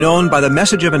known by the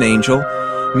message of an angel,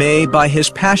 may, by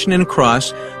his passion and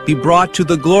cross, be brought to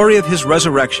the glory of his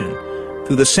resurrection,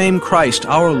 through the same Christ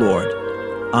our Lord.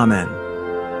 Amen.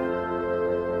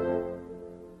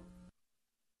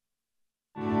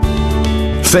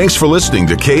 Thanks for listening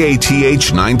to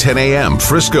KATH 910 AM,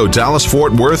 Frisco, Dallas,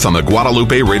 Fort Worth on the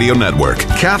Guadalupe Radio Network.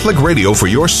 Catholic radio for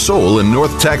your soul in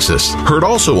North Texas. Heard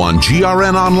also on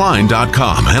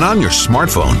grnonline.com and on your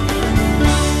smartphone.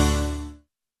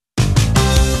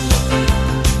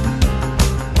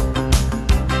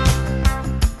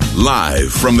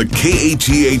 Live from the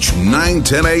KATH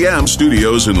 910 AM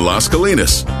studios in Las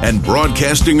Colinas and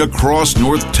broadcasting across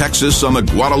North Texas on the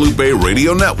Guadalupe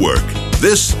Radio Network.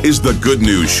 This is The Good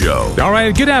News Show. All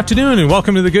right, good afternoon and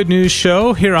welcome to The Good News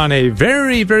Show here on a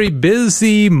very, very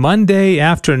busy Monday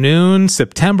afternoon,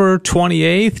 September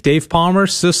 28th. Dave Palmer,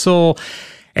 Sissel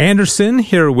Anderson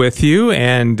here with you,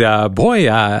 and I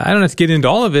don't have to get into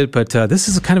all of it, but this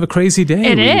is kind of a crazy day.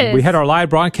 It is. We had our live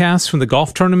broadcast from the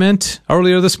golf tournament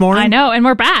earlier this morning. I know, and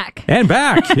we're back.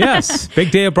 Yes.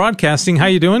 Big day of broadcasting. How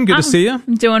you doing? Good to see you.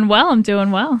 I'm doing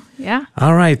well. Yeah.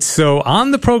 All right, so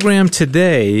on the program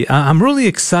today, I'm really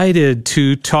excited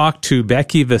to talk to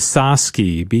Becky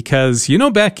Visosky because,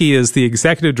 Becky is the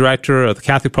executive director of the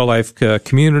Catholic Pro-Life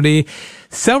community.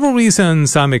 Several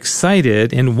reasons I'm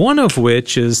excited, and one of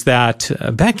which is that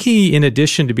Becky, in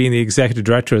addition to being the executive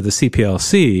director of the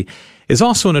CPLC, is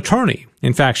also an attorney.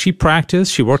 In fact, she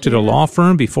worked at a law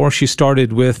firm before she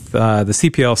started with the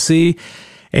CPLC,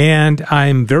 and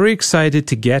I'm very excited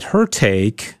to get her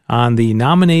take on the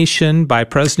nomination by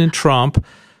President Trump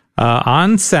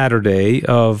on Saturday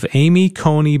of Amy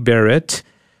Coney Barrett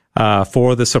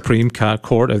for the Supreme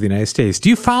Court of the United States. Do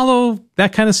you follow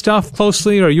that kind of stuff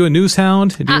closely? Are you a news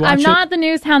hound? Do you watch I'm not the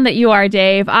news hound that you are,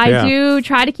 Dave. I do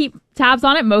try to keep tabs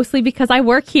on it, mostly because I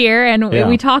work here and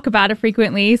we talk about it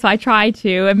frequently, so I try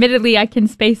to. Admittedly, I can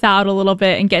space out a little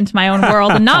bit and get into my own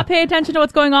world and not pay attention to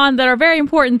what's going on that are very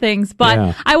important things,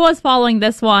 but I was following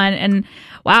this one, and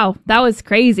wow, that was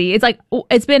crazy.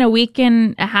 It's been a week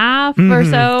and a half or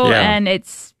so, and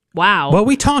it's wow. Well,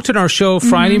 we talked in our show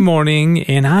Friday morning,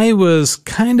 and I was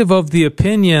kind of the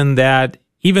opinion that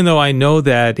even though I know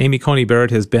that Amy Coney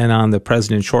Barrett has been on the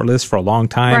president's shortlist for a long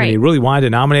time, and he really wanted to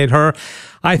nominate her,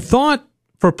 I thought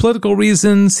for political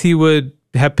reasons he would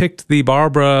have picked the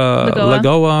Barbara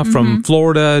Lagoa from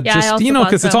Florida,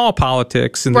 because it's all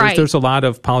politics, and there's a lot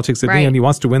of politics at the end. He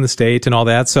wants to win the state and all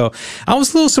that. So I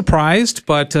was a little surprised,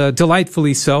 but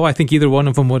delightfully so. I think either one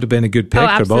of them would have been a good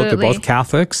pick. They're both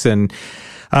Catholics, and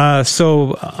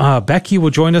so Becky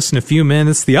will join us in a few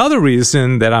minutes. The other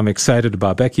reason that I'm excited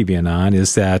about Becky being on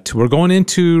is that we're going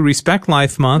into Respect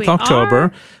Life Month,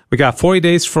 October. We got 40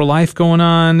 Days for Life going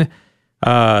on.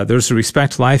 There's a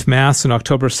Respect Life Mass on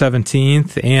October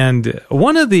 17th. And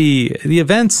one of the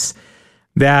events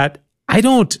that I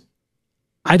don't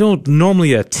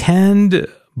normally attend,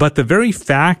 but the very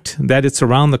fact that it's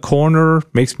around the corner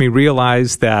makes me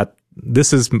realize that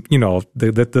this is,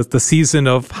 the season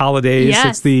of holidays. Yes.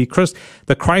 It's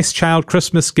the Christ Child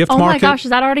Christmas gift market. Oh my gosh, is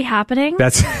that already happening?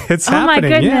 It's happening. Oh my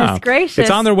goodness gracious. It's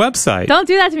on their website. Don't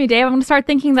do that to me, Dave. I'm going to start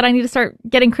thinking that I need to start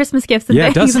getting Christmas gifts. And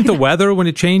things. Doesn't the weather, when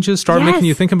it changes, start making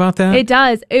you think about that? It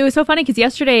does. It was so funny because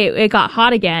yesterday it got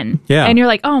hot again. Yeah. And you're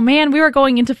like, oh man, we were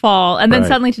going into fall. And then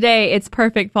suddenly today it's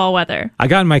perfect fall weather. I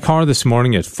got in my car this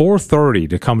morning at 4:30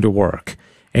 to come to work.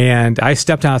 And I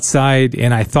stepped outside,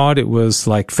 and I thought it was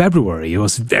like February. It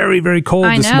was very, very cold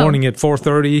this morning at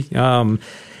 4:30.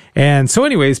 And so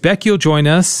anyways, Becky will join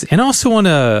us. And I also want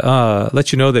to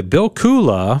let you know that Bill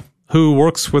Kula, who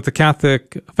works with the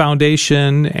Catholic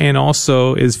Foundation and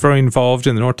also is very involved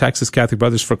in the North Texas Catholic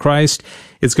Brothers for Christ,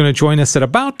 is going to join us at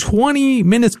about 20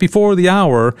 minutes before the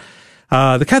hour.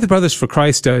 The Catholic Brothers for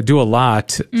Christ do a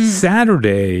lot.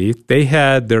 Saturday, they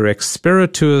had their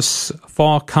Experitus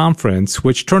Fall Conference,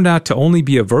 which turned out to only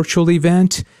be a virtual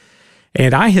event.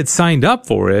 And I had signed up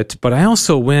for it, but I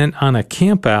also went on a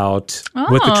camp out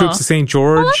with the troops of St.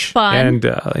 George and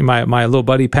my little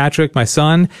buddy Patrick, my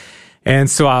son. And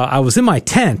so I was in my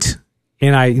tent.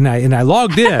 And I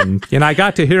logged in, and I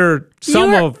got to hear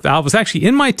I was actually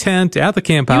in my tent at the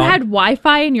camp out. You had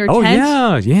Wi-Fi in your tent?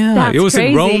 Oh, yeah. That's it was crazy.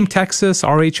 in Rome, Texas,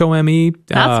 RHOME.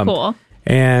 That's cool.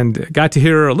 And got to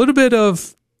hear a little bit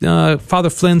of Father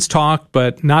Flynn's talk,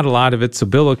 but not a lot of it. So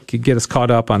Bill could get us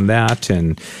caught up on that.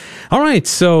 And all right.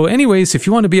 So anyways, if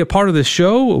you want to be a part of the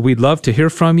show, we'd love to hear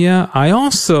from you. I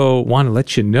also want to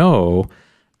let you know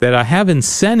that I have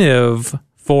incentive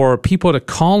for people to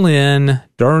call in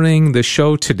during the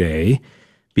show today,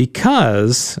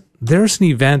 because there's an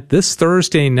event this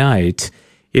Thursday night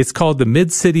It's called the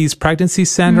Mid-Cities Pregnancy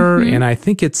Center, and I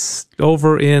think it's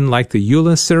over in like the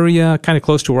Euless area, kind of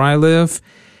close to where I live.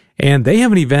 And they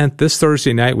have an event this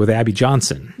Thursday night with Abby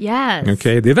Johnson. Yes.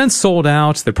 Okay. The event's sold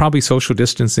out. They're probably social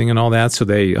distancing and all that. So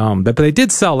they, but they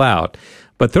did sell out.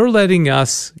 But they're letting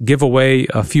us give away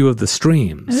a few of the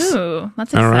streams. Ooh,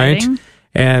 that's exciting. All right.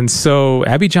 And so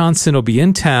Abby Johnson will be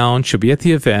in town. She'll be at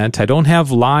the event. I don't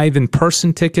have live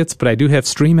in-person tickets, but I do have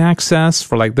stream access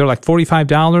for they're like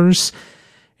 $45.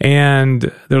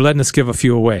 And they're letting us give a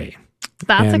few away.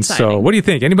 That's exciting. So what do you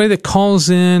think? Anybody that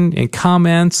calls in and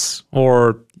comments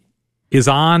or is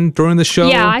on during the show?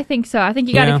 Yeah, I think so. I think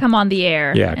you got to come on the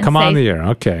air. Yeah, come on the air.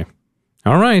 Okay.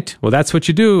 All right. Well, that's what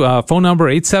you do. Phone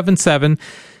number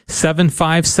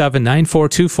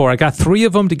 877-757-9424. I got 3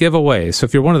 of them to give away. So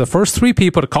if you're one of the first 3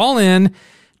 people to call in,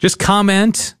 just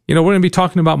comment. We're going to be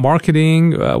talking about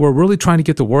marketing. We're really trying to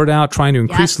get the word out, trying to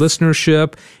increase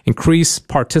listenership, increase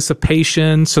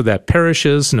participation so that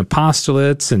parishes and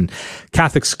apostolates and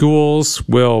Catholic schools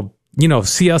will,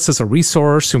 see us as a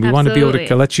resource, and we want to be able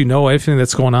to let you know everything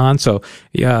that's going on. So,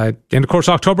 yeah. And of course,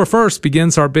 October 1st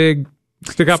begins our big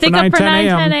Stick Up for 9, 10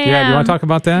 a.m. Yeah, do you want to talk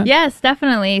about that? Yes,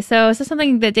 definitely. So this is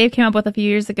something that Dave came up with a few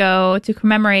years ago to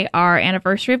commemorate our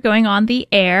anniversary of going on the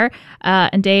air.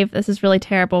 And Dave, this is really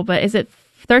terrible, but is it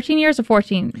 13 years or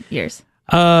 14 years?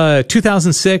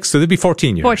 2006, so it'd be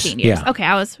 14 years. 14 years. Yeah.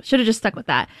 Okay, should have just stuck with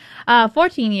that.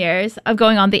 14 years of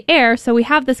going on the air. So we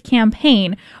have this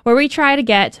campaign where we try to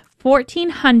get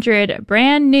 1,400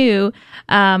 brand new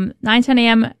 9, 10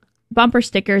 a.m. bumper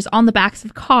stickers on the backs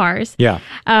of cars. Yeah.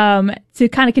 To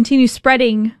kind of continue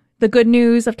spreading the good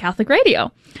news of Catholic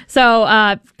radio.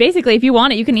 So basically, if you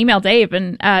want it, you can email Dave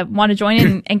and want to join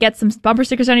in and get some bumper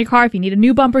stickers on your car if you need a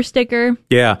new bumper sticker.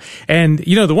 Yeah. And,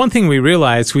 the one thing we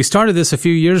realized, we started this a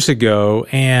few years ago,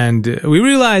 and we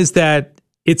realized that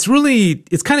it's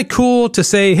kind of cool to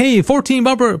say, hey,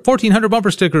 1,400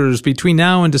 bumper stickers between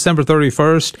now and December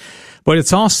 31st. But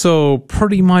it's also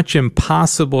pretty much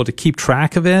impossible to keep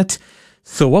track of it.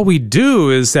 So what we do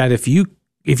is that if you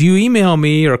email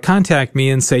me or contact me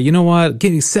and say, you know what,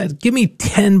 give me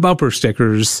 10 bumper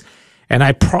stickers, and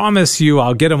I promise you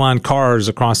I'll get them on cars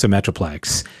across the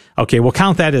Metroplex. Okay, we'll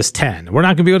count that as 10. We're not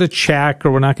going to be able to check,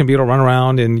 or we're not going to be able to run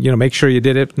around and make sure you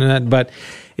did it. But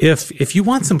if you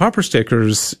want some bumper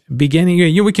stickers beginning,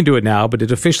 we can do it now, but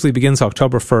it officially begins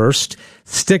October 1st.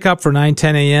 Stick up for 9,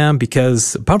 10 a.m.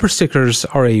 because bumper stickers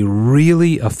are a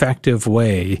really effective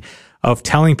way of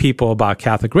telling people about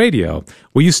Catholic radio.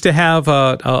 We used to have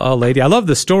a lady, I love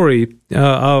the story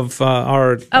of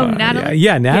our...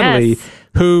 Natalie? Natalie, yes.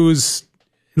 Who's...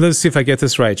 Let's see if I get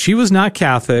this right. She was not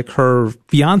Catholic. Her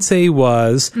fiance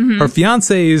was. Her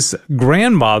fiance's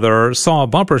grandmother saw a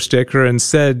bumper sticker and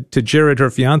said to Jared, her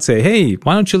fiance, hey,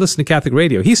 why don't you listen to Catholic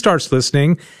radio? He starts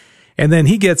listening, and then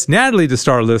he gets Natalie to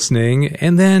start listening,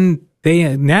 and then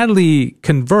Natalie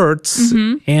converts,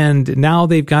 and now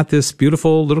they've got this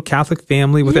beautiful little Catholic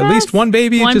family with at least one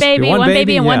baby. One baby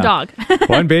and one dog.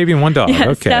 One baby and one dog. Yes,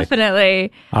 okay.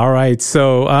 Definitely. All right.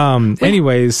 So,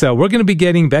 anyways, we're going to be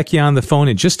getting Becky on the phone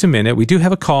in just a minute. We do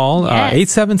have a call,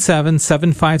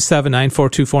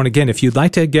 877-757-9424. And again, if you'd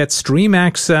like to get stream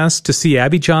access to see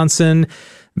Abby Johnson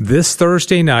this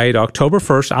Thursday night, October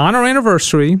 1st, on our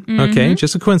anniversary, okay,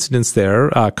 just a coincidence there,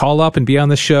 call up and be on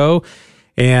the show.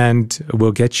 And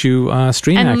we'll get you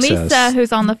stream access. And Lisa,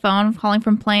 who's on the phone, calling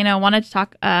from Plano, wanted to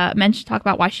talk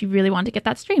about why she really wanted to get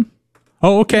that stream.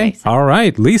 Oh, okay. All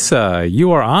right. Lisa,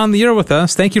 you are on the air with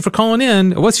us. Thank you for calling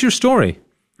in. What's your story?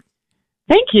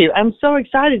 Thank you. I'm so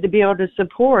excited to be able to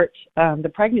support the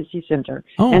Pregnancy Center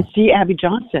and see Abby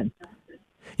Johnson.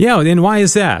 Yeah, and why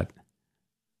is that?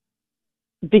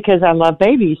 Because I love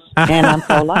babies and I'm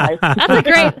pro-life. That's a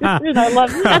great. I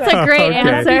love you. That's a great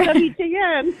answer.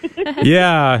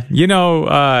 Yeah,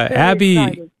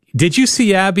 Abby. Did you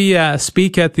see Abby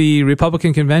speak at the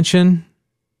Republican convention?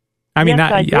 I mean,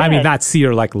 yes, not see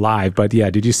her like live, but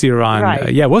yeah, did you see her on?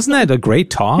 Right. Wasn't that a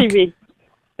great talk? TV.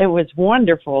 It was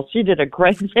wonderful. She did a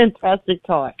great, fantastic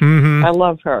talk. I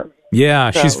love her.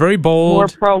 Yeah, she's very bold. More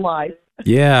pro-life.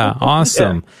 Yeah,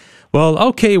 awesome. Yeah. Well,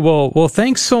 okay. Well,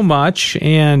 thanks so much.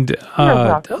 And,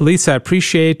 Lisa, I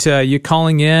appreciate you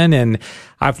calling in. And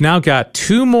I've now got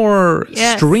 2 more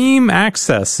stream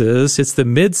accesses. It's the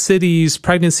Mid-Cities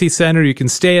Pregnancy Center. You can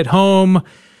stay at home.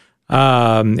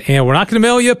 And we're not going to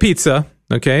mail you a pizza.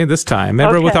 Okay, this time.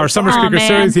 Remember with our Summer Speaker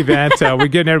Series event, we're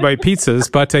getting everybody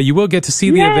pizzas, but you will get to see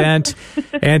the event.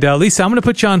 And Lisa, I'm going to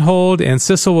put you on hold, and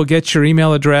Sissel will get your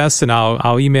email address, and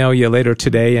I'll email you later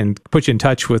today and put you in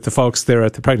touch with the folks there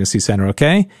at the Pregnancy Center,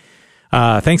 okay?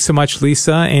 Thanks so much,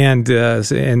 Lisa. And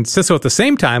so at the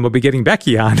same time, we'll be getting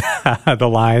Becky on the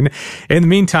line. In the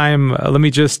meantime, let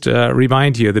me just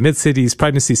remind you, the Mid-Cities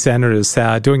Pregnancy Center is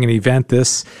doing an event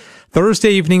this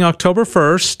Thursday evening, October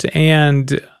 1st.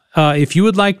 And if you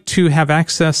would like to have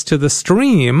access to the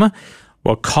stream,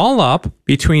 well, call up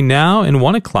between now and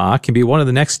 1 o'clock and be one of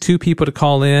the next 2 people to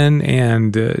call in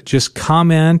and just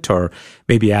comment or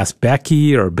maybe ask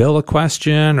Becky or Bill a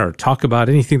question or talk about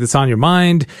anything that's on your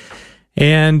mind.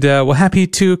 And we're happy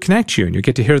to connect you, and you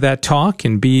get to hear that talk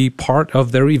and be part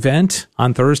of their event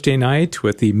on Thursday night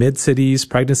with the Mid-Cities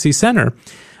Pregnancy Center.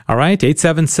 All right,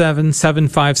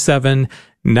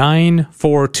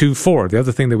 877-757-9424. The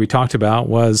other thing that we talked about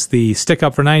was the Stick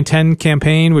Up for 910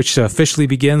 campaign, which officially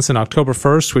begins on October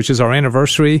 1st, which is our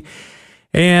anniversary.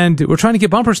 And we're trying to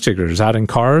get bumper stickers out in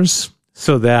cars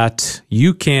so that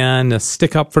you can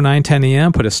stick up for 910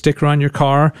 AM, put a sticker on your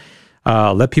car,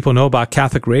 let people know about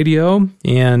Catholic Radio.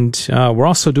 And we're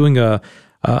also doing a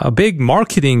big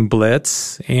marketing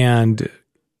blitz and,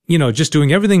 just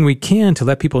doing everything we can to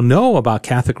let people know about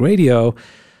Catholic Radio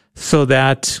so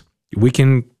that we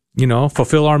can,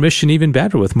 fulfill our mission even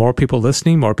better with more people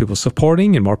listening, more people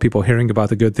supporting, and more people hearing about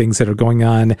the good things that are going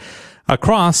on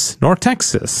across North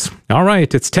Texas. All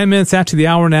right, it's 10 minutes after the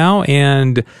hour now,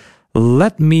 and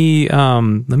let me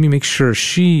make sure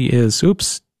she is.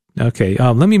 Oops. Okay.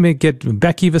 Let me get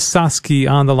Becky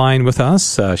Visosky on the line with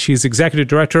us. She's executive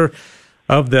director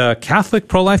of the Catholic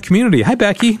Pro-Life Community. Hi,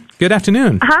 Becky. Good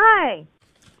afternoon. Hi.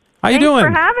 How you doing?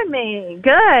 Thanks for having me.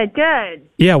 Good.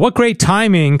 Yeah, what great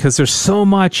timing, because there's so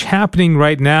much happening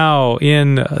right now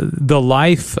in the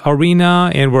life arena,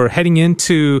 and we're heading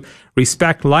into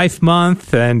Respect Life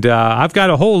Month, and I've got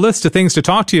a whole list of things to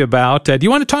talk to you about. Do you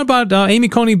want to talk about Amy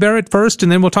Coney Barrett first,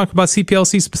 and then we'll talk about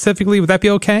CPLC specifically? Would that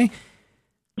be okay?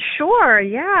 Sure.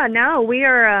 Yeah. No, we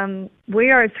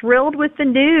are thrilled with the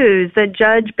news that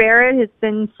Judge Barrett has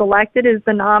been selected as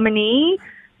the nominee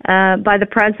by the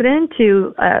president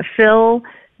to fill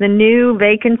the new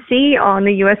vacancy on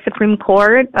the U.S. Supreme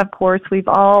Court. Of course, we've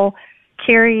all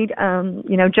carried,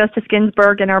 Justice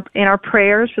Ginsburg in our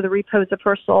prayers for the repose of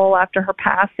her soul after her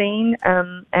passing,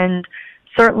 and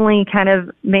certainly kind of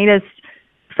made us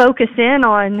focus in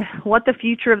on what the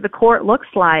future of the court looks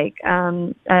like.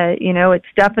 It's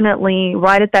definitely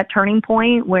right at that turning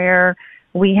point where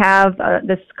we have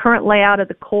this current layout of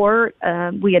the court.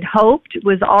 We had hoped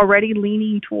was already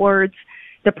leaning towards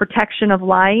the protection of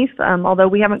life, although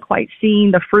we haven't quite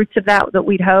seen the fruits of that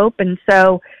we'd hope. And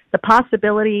so the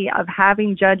possibility of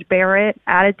having Judge Barrett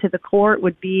added to the court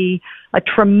would be a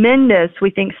tremendous, we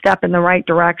think, step in the right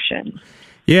direction.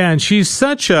 Yeah, and she's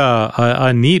such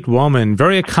a neat woman,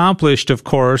 very accomplished, of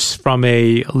course, from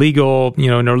a legal,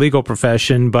 in her legal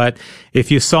profession. But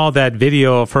if you saw that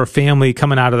video of her family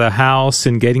coming out of the house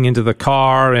and getting into the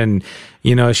car, and,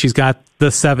 she's got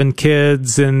the 7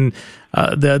 kids and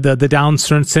the Down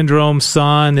syndrome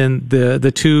son and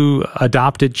the 2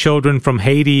 adopted children from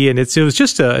Haiti, and it's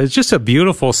just a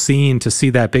beautiful scene to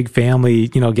see that big family,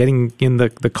 getting in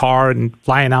the car and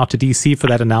flying out to DC for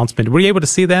that announcement. Were you able to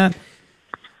see that?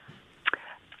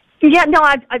 Yeah, no,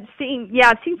 I've seen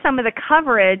some of the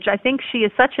coverage. I think she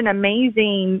is such an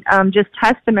amazing, just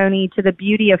testimony to the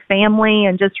beauty of family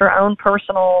and just her own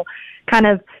personal kind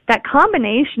of that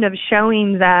combination of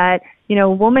showing that, a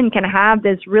woman can have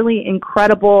this really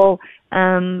incredible,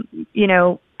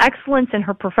 excellence in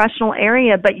her professional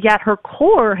area, but yet her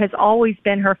core has always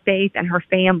been her faith and her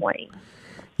family.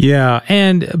 Yeah,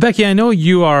 and Becky, I know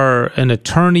you are an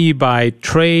attorney by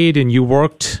trade, and you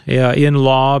worked in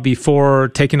law before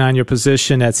taking on your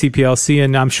position at CPLC,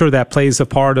 and I'm sure that plays a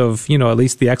part of, at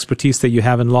least the expertise that you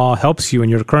have in law helps you in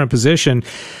your current position.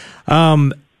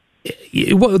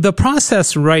 The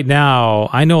process right now,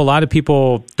 I know a lot of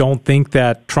people don't think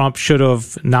that Trump should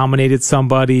have nominated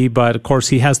somebody, but of course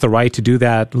he has the right to do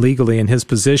that legally in his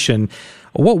position.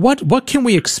 What can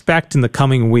we expect in the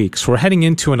coming weeks? We're heading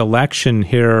into an election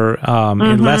here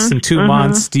in less than 2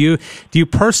 months. Do you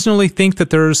personally think that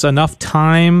there's enough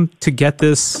time to get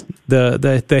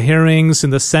the hearings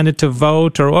and the Senate to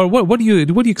vote, or what do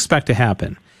you expect to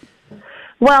happen?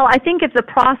 Well, I think if the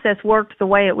process worked the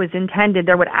way it was intended,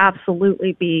 there would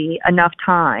absolutely be enough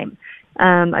time.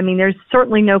 There's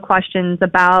certainly no questions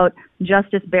about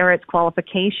Justice Barrett's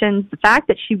qualifications. The fact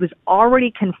that she was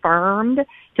already confirmed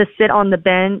to sit on the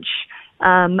bench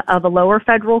of a lower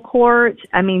federal court,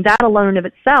 that alone of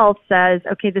itself says,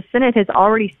 okay, the Senate has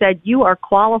already said you are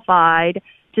qualified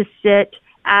to sit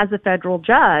as a federal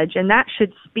judge, and that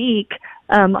should speak,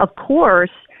 of course,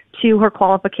 to her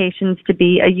qualifications to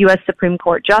be a U.S. Supreme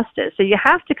Court justice. So you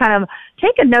have to kind of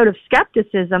take a note of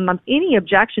skepticism of any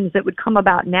objections that would come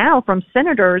about now from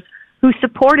senators who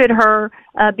supported her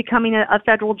becoming a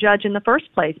federal judge in the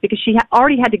first place, because she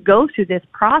already had to go through this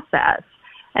process.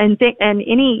 And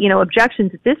any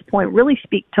objections at this point really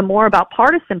speak to more about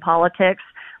partisan politics,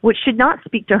 which should not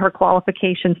speak to her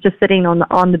qualifications to sitting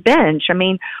on the bench. I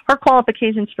mean, her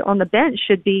qualifications on the bench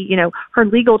should be, her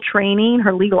legal training,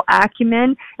 her legal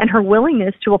acumen, and her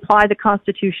willingness to apply the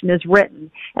Constitution as written.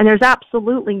 And there's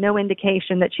absolutely no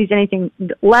indication that she's anything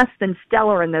less than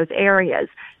stellar in those areas.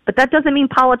 But that doesn't mean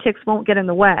politics won't get in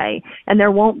the way, and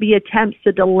there won't be attempts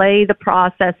to delay the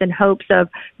process in hopes of,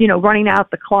 running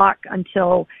out the clock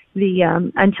until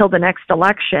the next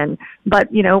election. But,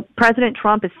 President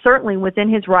Trump is certainly within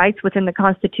his rights within the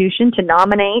Constitution to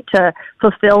nominate, to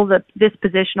fulfill this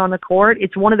position on the court.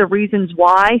 It's one of the reasons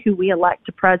why who we elect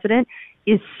to president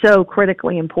is so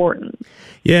critically important.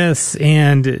 Yes,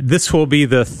 and this will be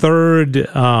the third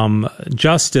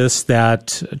justice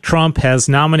that Trump has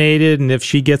nominated, and if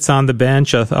she gets on the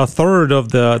bench, a third of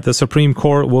the Supreme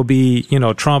Court will be,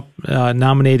 Trump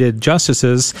nominated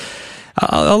justices.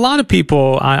 A lot of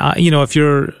people, if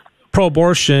you're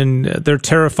pro-abortion, they're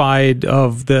terrified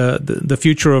of the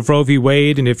future of Roe v.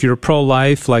 Wade, and if you're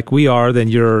pro-life like we are, then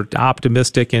you're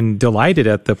optimistic and delighted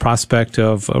at the prospect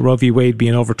of Roe v. Wade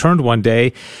being overturned one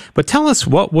day. But tell us,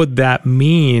 what would that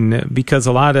mean? Because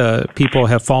a lot of people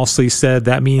have falsely said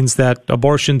that means that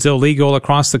abortion's illegal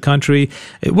across the country.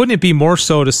 Wouldn't it be more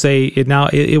so to say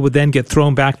it would then get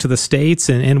thrown back to the states,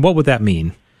 and what would that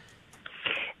mean?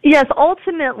 Yes,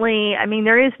 ultimately,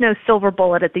 there is no silver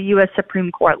bullet at the U.S.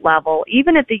 Supreme Court level.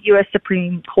 Even if the U.S.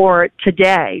 Supreme Court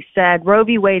today said Roe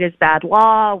v. Wade is bad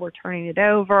law, we're turning it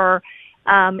over,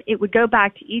 it would go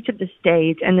back to each of the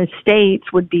states, and the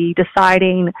states would be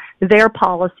deciding their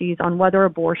policies on whether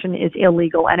abortion is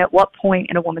illegal and at what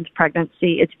point in a woman's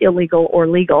pregnancy it's illegal or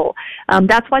legal.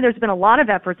 That's why there's been a lot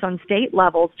of efforts on state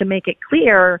levels to make it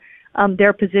clear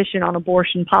their position on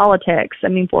abortion politics.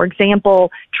 For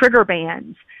example, trigger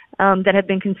bans that have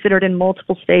been considered in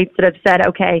multiple states that have said,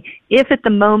 okay, if at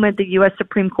the moment the U.S.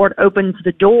 Supreme Court opens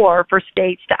the door for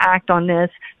states to act on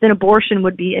this, then abortion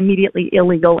would be immediately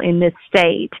illegal in this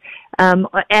state. And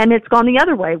it's gone the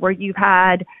other way, where you've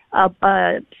had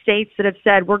states that have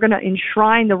said, we're going to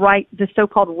enshrine the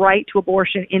so-called right to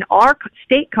abortion in our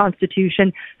state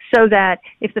constitution, so that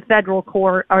if the federal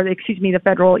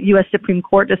U.S. Supreme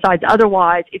Court decides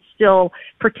otherwise, it's still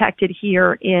protected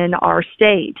here in our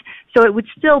state. So it would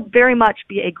still very much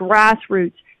be a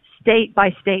grassroots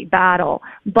state-by-state battle.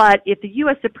 But if the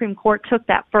U.S. Supreme Court took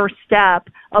that first step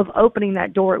of opening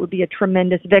that door, it would be a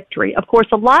tremendous victory. Of course,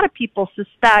 a lot of people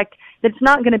suspect that it's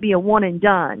not going to be a one and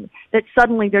done, that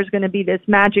suddenly there's going to be this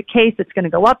magic case that's going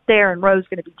to go up there and Roe's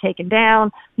going to be taken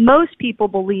down. Most people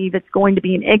believe it's going to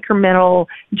be an incremental,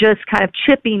 just kind of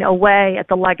chipping away at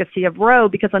the legacy of Roe,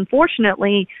 because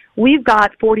unfortunately we've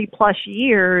got 40 plus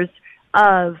years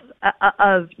of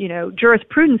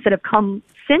jurisprudence that have come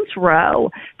since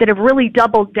Roe that have really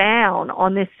doubled down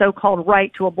on this so-called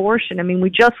right to abortion.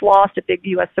 We just lost a big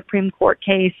U.S. Supreme Court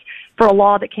case for a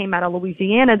law that came out of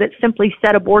Louisiana that simply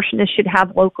said abortionists should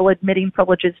have local admitting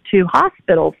privileges to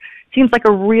hospitals. Seems like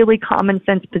a really common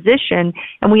sense position,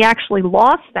 and we actually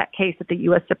lost that case at the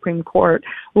U.S. Supreme Court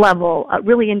level,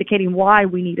 really indicating why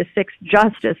we need a sixth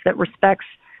justice that respects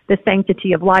the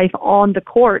sanctity of life on the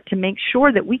court to make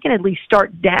sure that we can at least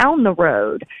start down the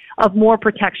road of more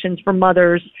protections for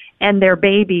mothers and their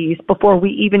babies before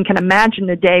we even can imagine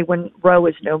the day when Roe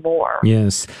is no more.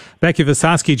 Yes. Becky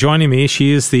Visosky joining me.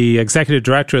 She is the executive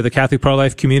director of the Catholic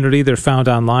Pro-Life Community. They're found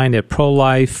online at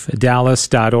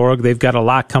prolifedallas.org. They've got a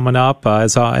lot coming up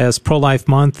as Pro-Life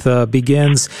Month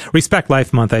begins. Respect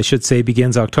Life Month, I should say,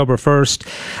 begins October 1st.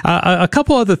 A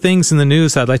couple other things in the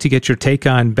news I'd like to get your take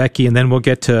on, Becky, and then we'll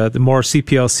get to the more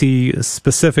CPLC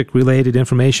specific related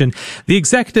information. The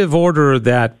executive order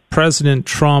that President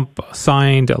Trump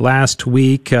signed last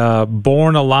week,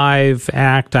 Born Alive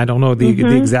Act. I don't know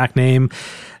the exact name.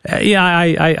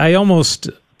 I almost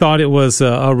thought it was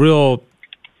a real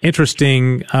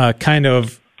interesting kind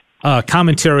of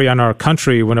commentary on our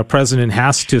country when a president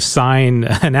has to sign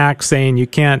an act saying you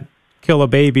can't kill a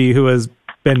baby who has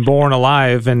been born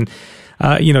alive. And,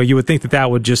 you would think that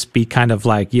would just be kind of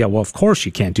like, yeah, well, of course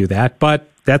you can't do that. But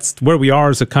that's where we are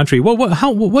as a country. Well,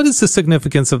 what is the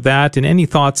significance of that, and any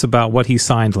thoughts about what he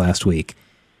signed last week?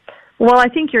 Well, I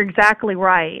think you're exactly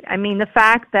right. The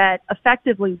fact that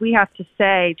effectively we have to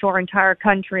say to our entire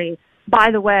country, by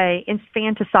the way,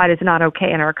 infanticide is not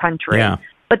okay in our country. Yeah.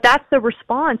 But that's the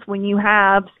response when you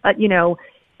have,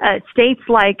 states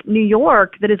like New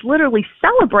York that is literally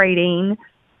celebrating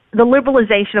the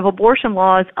liberalization of abortion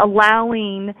laws,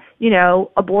 allowing,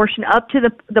 abortion up to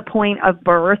the point of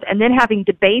birth, and then having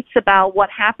debates about what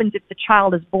happens if the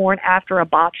child is born after a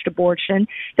botched abortion.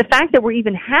 The fact that we're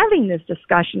even having this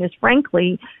discussion is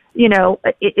frankly,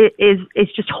 is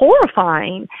just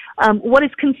horrifying. What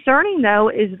is concerning, though,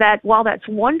 is that while that's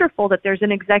wonderful that there's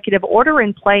an executive order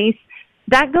in place,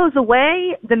 that goes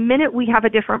away the minute we have a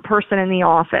different person in the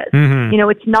office. Mm-hmm.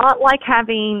 It's not like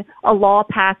having a law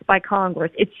passed by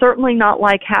Congress. It's certainly not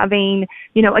like having,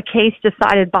 a case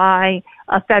decided by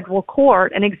a federal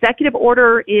court. An executive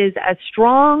order is as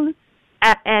strong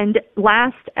and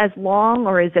lasts as long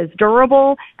or is as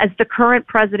durable as the current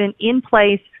president in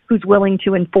place who's willing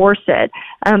to enforce it.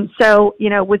 So,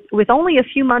 with only a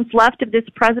few months left of this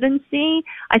presidency,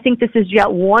 I think this is yet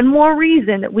one more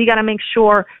reason that we got to make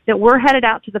sure that we're headed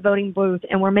out to the voting booth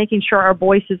and we're making sure our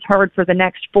voice is heard for the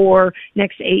next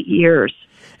 8 years.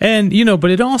 And,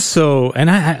 but it also,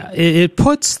 it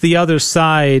puts the other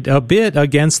side a bit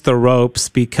against the ropes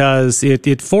because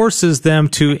it forces them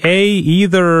to,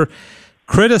 either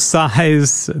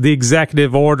criticize the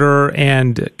executive order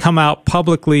and come out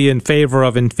publicly in favor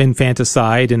of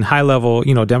infanticide and high-level,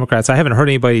 Democrats. I haven't heard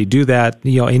anybody do that,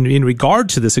 in regard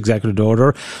to this executive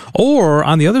order, or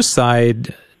on the other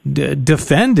side,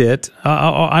 defend it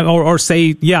or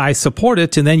say, yeah, I support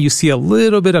it, and then you see a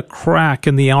little bit of crack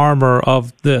in the armor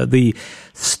of the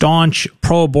staunch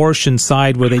pro-abortion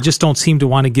side where they just don't seem to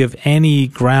want to give any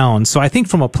ground. So I think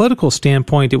from a political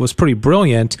standpoint, it was pretty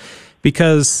brilliant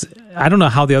because I don't know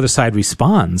how the other side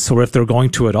responds or if they're going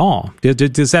to at all.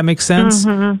 Does that make sense?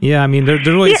 Mm-hmm. Yeah, I mean, they're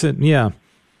really, yeah.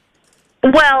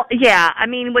 Well, yeah. I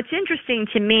mean, what's interesting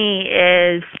to me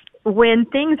is when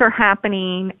things are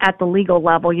happening at the legal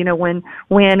level, when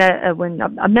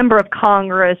a member of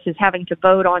Congress is having to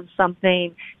vote on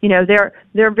something, they're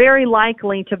very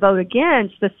likely to vote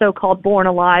against the so-called Born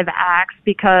Alive Acts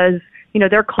because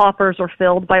their coffers are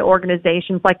filled by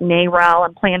organizations like NARAL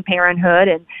and Planned Parenthood,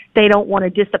 and they don't want to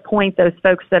disappoint those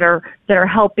folks that are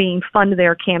helping fund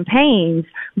their campaigns.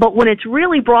 But when it's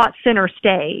really brought center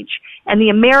stage and the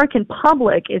American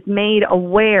public is made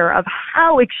aware of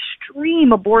how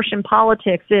extreme abortion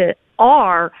politics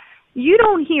are, you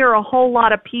don't hear a whole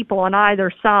lot of people on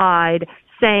either side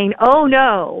saying, "Oh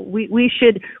no, we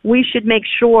should make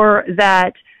sure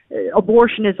that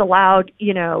abortion is allowed,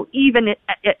 even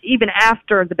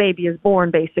after the baby is born,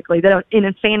 basically, that an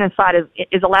infanticide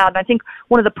is allowed." And I think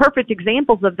one of the perfect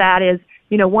examples of that is,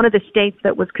 one of the states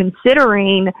that was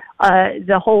considering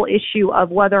the whole issue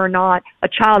of whether or not a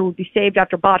child would be saved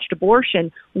after botched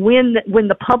abortion, when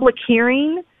the public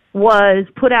hearing was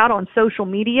put out on social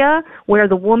media, where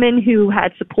the woman who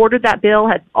had supported that bill,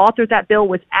 had authored that bill,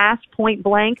 was asked point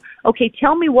blank, okay,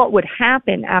 tell me what would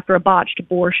happen after a botched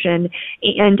abortion,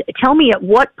 and tell me at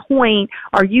what point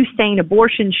are you saying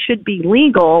abortion should be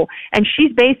legal? And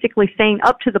she's basically saying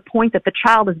up to the point that the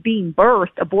child is being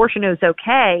birthed, abortion is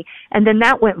okay. And then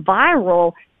that went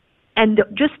viral. And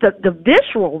just the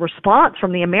visceral response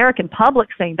from the American public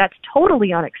saying that's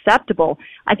totally unacceptable,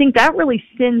 I think that really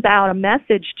sends out a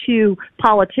message to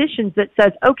politicians that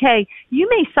says, okay, you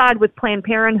may side with Planned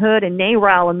Parenthood and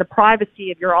NARAL in the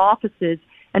privacy of your offices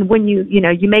and when you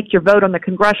make your vote on the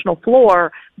congressional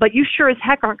floor, but you sure as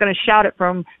heck aren't going to shout it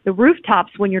from the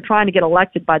rooftops when you're trying to get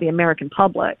elected by the American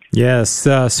public. Yes,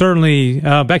 certainly.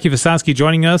 Becky Visosky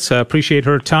joining us. Appreciate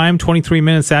her time. 23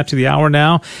 minutes after the hour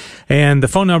now. And the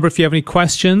phone number, if you have any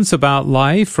questions about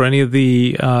life or any of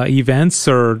the events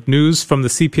or news from the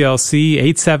CPLC,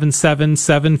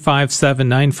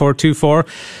 877-757-9424.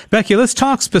 Becky, let's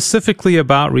talk specifically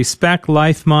about Respect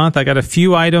Life Month. I got a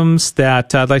few items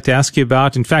that I'd like to ask you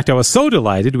about. In fact, I was so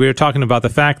delighted. We were talking about the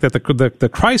fact that the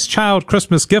Christ Child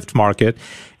Christmas gift market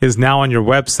is now on your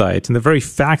website. And the very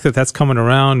fact that that's coming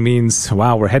around means,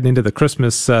 wow, we're heading into the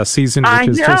Christmas season. Which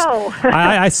is just,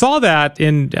 I saw that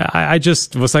and I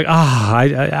just was like,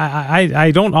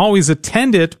 I don't always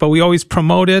attend it, but we always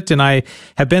promote it. And I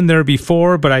have been there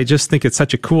before, but I just think it's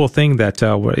such a cool thing that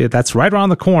that's right around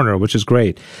the corner, which is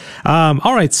great.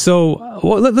 All right. So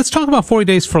let's talk about 40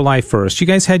 Days for Life first. You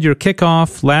guys had your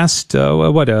kickoff last,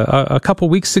 a couple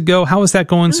weeks ago. How is that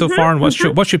going so far? And what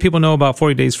should people know about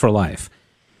 40 Days for Life?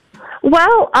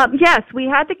 Well, yes, we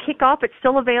had the kickoff. It's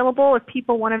still available. If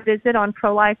people want to visit on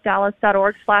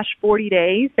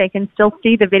prolifedallas.org/40days, they can still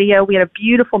see the video. We had a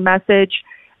beautiful message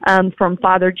from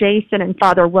Father Jason and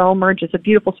Father Wilmer, just a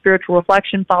beautiful spiritual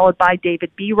reflection, followed by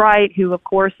David B. Wright, who, of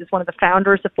course, is one of the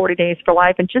founders of 40 Days for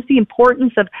Life, and just the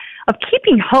importance of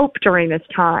keeping hope during this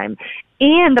time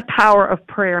and the power of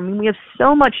prayer. I mean, we have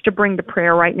so much to bring to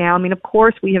prayer right now. I mean, of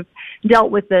course, we have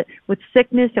dealt with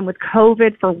sickness and with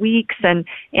COVID for weeks, and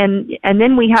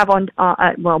then we have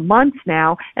months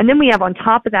now, and then we have on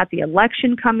top of that the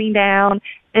election coming down,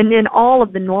 and then all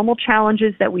of the normal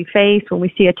challenges that we face when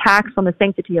we see attacks on the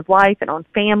sanctity of life and on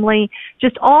family,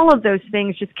 just all of those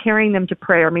things, just carrying them to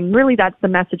prayer. I mean, really that's the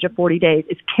message of 40 days,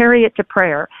 is carry it to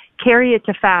prayer, carry it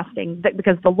to fasting,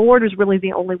 because the Lord is really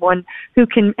the only one who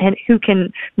can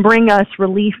bring us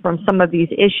relief from some of these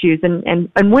issues. And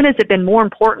when has it been more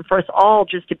important for us all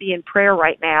just to be in prayer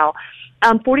right now?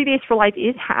 40 Days for Life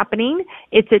is happening.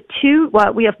 It's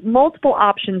we have multiple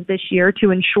options this year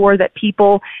to ensure that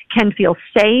people can feel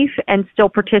safe and still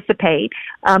participate.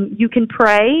 You can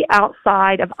pray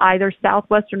outside of either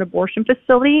Southwestern Abortion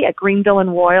Facility at Greenville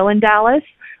and Royal in Dallas,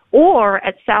 or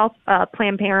at South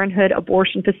Planned Parenthood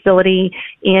Abortion Facility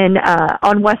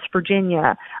on West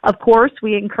Virginia. Of course,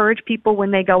 we encourage people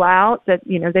when they go out that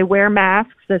they wear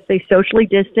masks, that they socially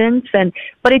distance.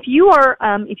 But if you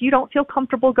don't feel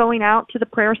comfortable going out to the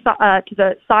to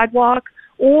the sidewalk,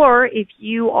 or if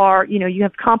you are you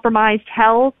have compromised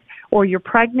health or you're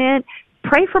pregnant,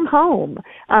 pray from home,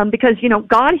 because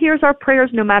God hears our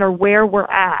prayers no matter where we're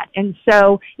at. And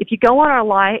so if you go on our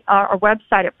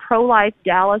website at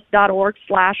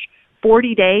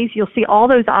prolifedallas.org/40 days, you'll see all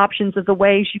those options of the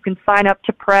ways you can sign up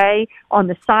to pray on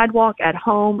the sidewalk, at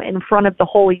home, in front of the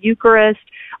Holy Eucharist.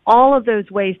 All of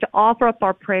those ways to offer up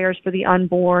our prayers for the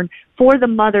unborn, for the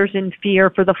mothers in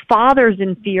fear, for the fathers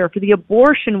in fear, for the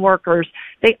abortion workers.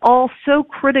 They all so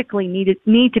critically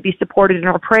need to be supported in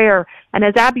our prayer. And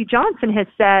as Abby Johnson has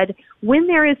said, when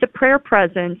there is a prayer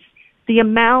presence, the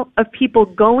amount of people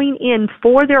going in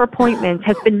for their appointments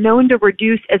has been known to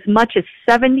reduce as much as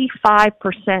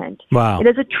 75%. Wow. It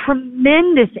has a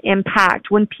tremendous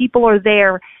impact when people are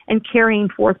there and carrying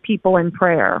forth people in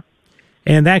prayer.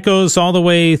 And that goes all the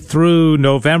way through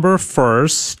November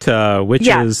 1st, which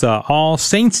is All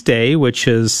Saints Day, which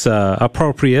is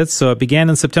appropriate. So it began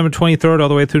on September 23rd all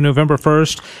the way through November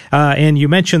 1st. And you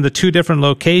mentioned the two different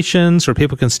locations where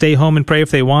people can stay home and pray if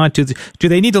they want. Do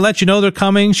they need to let you know they're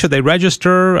coming? Should they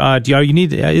register?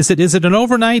 Is it an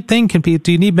overnight thing?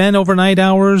 Do you need men overnight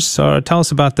hours? Tell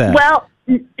us about that. Well,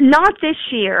 not this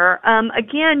year.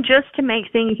 Again, just to make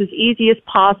things as easy as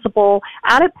possible,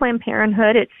 out at Planned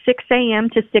Parenthood, it's 6 a.m.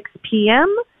 to 6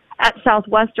 p.m. At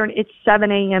Southwestern, it's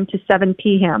 7 a.m. to 7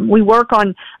 p.m. We work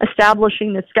on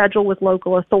establishing the schedule with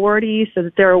local authorities so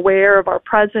that they're aware of our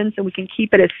presence and we can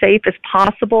keep it as safe as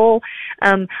possible.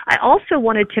 I also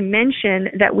wanted to mention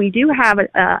that we do have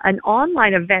an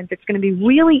online event that's going to be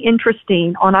really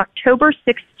interesting on October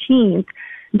 16th.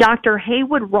 Dr.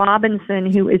 Haywood Robinson,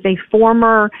 who is a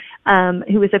former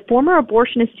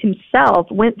abortionist himself,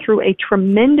 went through a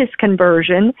tremendous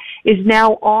conversion, is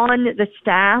now on the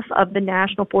staff of the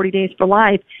National 40 Days for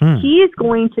Life. He is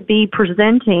going to be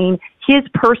presenting his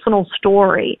personal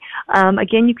story.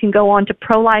 Again, you can go on to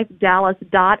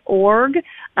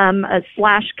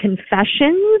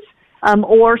prolifedallas.org/confessions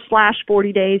or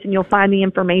 /40 days, and you'll find the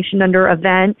information under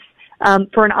events.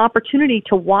 For an opportunity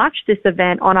to watch this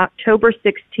event on October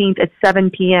 16th at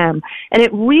 7 p.m. And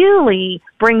it really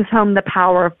brings home the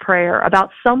power of prayer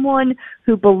about someone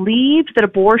who believed that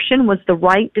abortion was the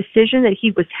right decision, that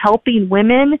he was helping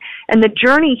women, and the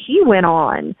journey he went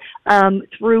on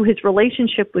through his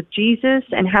relationship with Jesus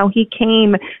and how he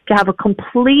came to have a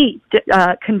complete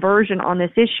conversion on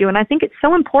this issue. And I think it's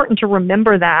so important to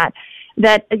remember that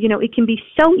it can be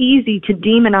so easy to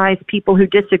demonize people who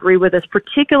disagree with us,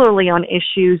 particularly on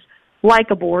issues like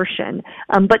abortion.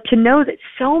 But to know that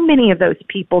so many of those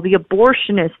people, the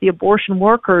abortionists, the abortion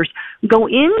workers, go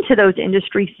into those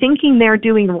industries thinking they're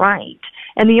doing right.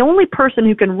 And the only person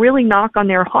who can really knock on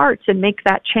their hearts and make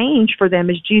that change for them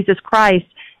is Jesus Christ.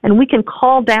 And we can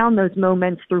call down those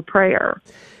moments through prayer.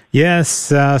 Yes,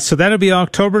 so that'll be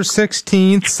October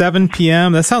 16th, 7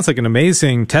 p.m. That sounds like an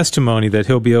amazing testimony that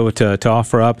he'll be able to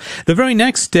offer up. The very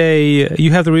next day,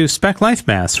 you have the Respect Life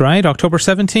Mass, right? October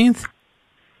 17th?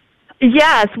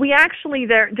 Yes, we actually,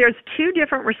 there's two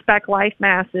different Respect Life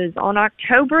Masses. On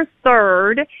October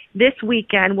 3rd, this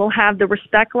weekend, we'll have the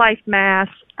Respect Life Mass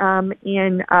on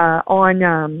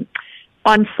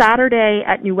Saturday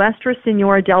at Nuestra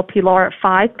Senora del Pilar at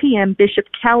 5 p.m., Bishop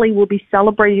Kelly will be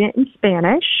celebrating it in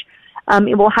Spanish.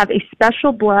 It will have a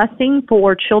special blessing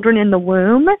for children in the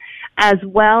womb, as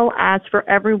well as for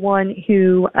everyone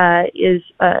who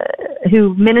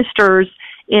ministers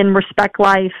in Respect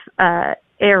Life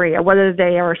area, whether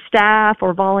they are staff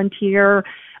or volunteer.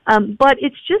 But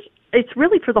it's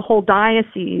really for the whole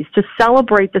diocese to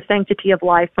celebrate the sanctity of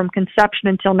life from conception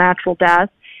until natural death.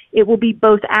 It will be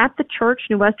both at the church,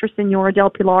 Nuestra Senora del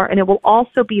Pilar, and it will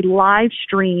also be live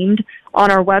streamed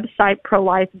on our website,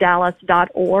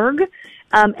 prolifedallas.org.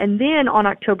 And then on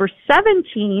October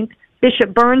 17th,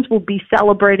 Bishop Burns will be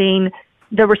celebrating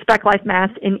the Respect Life Mass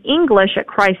in English at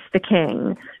Christ the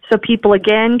King. So people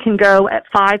again can go at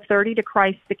 5:30 to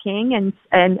Christ the King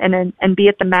and be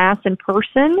at the Mass in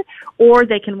person, or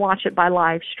they can watch it by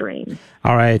live stream.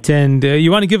 All right, and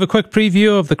you want to give a quick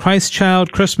preview of the Christ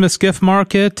Child Christmas gift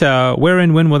market? Where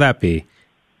and when will that be?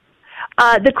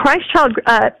 The Christ Child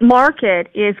market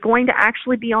is going to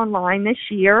actually be online this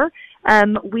year.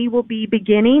 We will be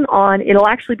beginning it'll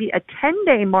actually be a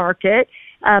 10-day market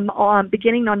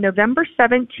beginning on November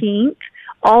 17th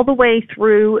all the way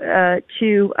through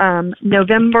to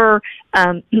November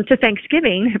to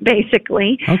Thanksgiving,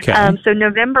 basically. Okay. So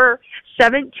November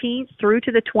 17th through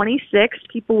to the 26th,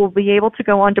 people will be able to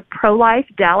go on to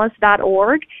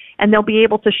prolifedallas.org, and they'll be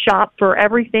able to shop for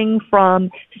everything from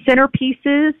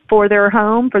centerpieces for their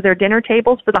home, for their dinner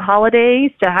tables for the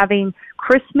holidays, to having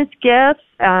Christmas gifts,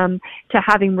 to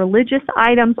having religious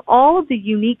items. All of the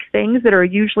unique things that are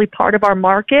usually part of our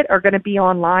market are going to be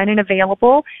online and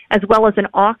available, as well as an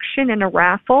auction and a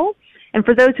raffle. And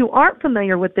for those who aren't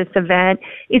familiar with this event,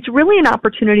 it's really an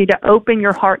opportunity to open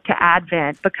your heart to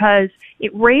Advent, because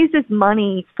it raises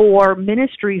money for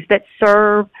ministries that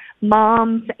serve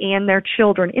moms and their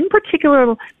children, in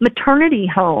particular maternity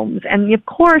homes. And of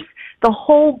course, the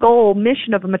whole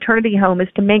mission of a maternity home is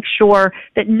to make sure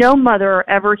that no mother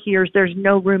ever hears there's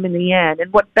no room in the inn.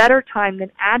 And what better time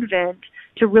than Advent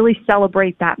to really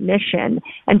celebrate that mission.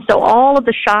 And so all of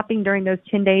the shopping during those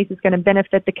 10 days is going to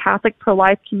benefit the Catholic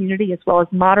pro-life community, as well as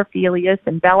Mater Filius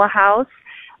and Bella House.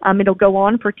 It'll go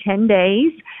on for 10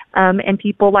 days. And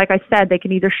people, like I said, they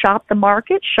can either shop the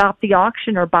market, shop the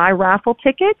auction, or buy raffle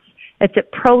tickets. It's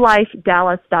at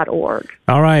prolifedallas.org.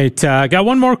 All right. Got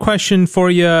one more question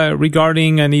for you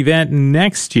regarding an event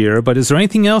next year, but is there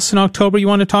anything else in October you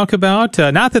want to talk about?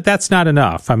 Not that that's not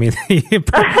enough. I mean,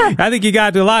 I think you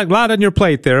got a lot on your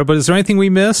plate there, but is there anything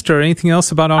we missed or anything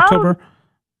else about October?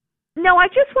 No, I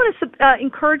just want to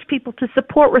encourage people to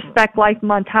support Respect Life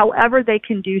Month however they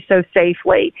can do so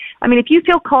safely. I mean, if you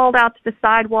feel called out to the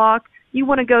sidewalk, you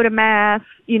want to go to Mass,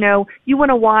 you want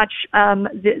to watch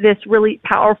this really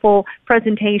powerful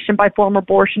presentation by former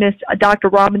abortionist Dr.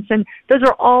 Robinson, those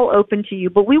are all open to you.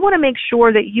 But we want to make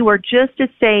sure that you are just as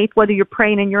safe, whether you're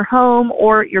praying in your home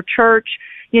or at your church.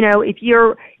 If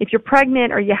you're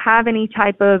pregnant or you have any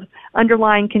type of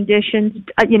underlying conditions,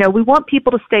 we want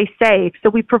people to stay safe. So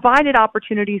we provided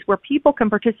opportunities where people can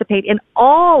participate in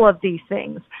all of these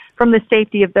things from the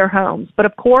safety of their homes. But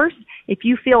of course, if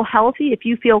you feel healthy, if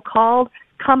you feel called,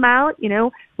 come out,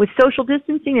 with social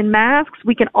distancing and masks.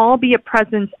 We can all be a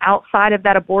presence outside of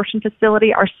that abortion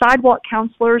facility. Our sidewalk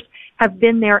counselors have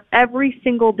been there every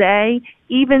single day,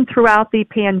 even throughout the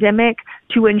pandemic,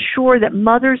 to ensure that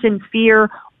mothers in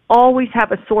fear always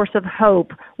have a source of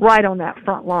hope right on that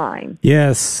front line.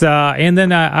 Yes, and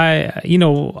then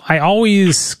I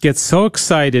always get so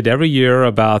excited every year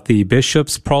about the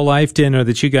Bishop's Pro-Life Dinner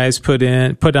that you guys put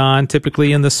on,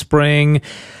 typically in the spring.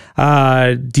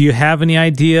 Do you have any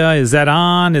idea? Is that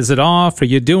on? Is it off? Are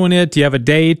you doing it? Do you have a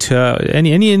date?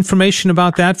 Any information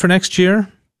about that for next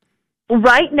year?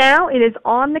 Right now, it is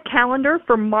on the calendar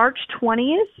for March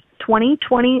 20th,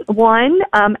 2021,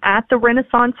 at the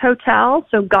Renaissance Hotel.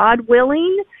 So God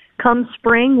willing, come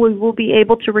spring, we will be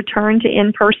able to return to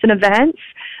in-person events.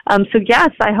 So yes,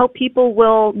 I hope people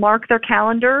will mark their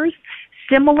calendars.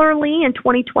 Similarly, in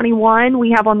 2021,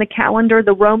 we have on the calendar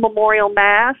the Rome Memorial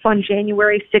Mass on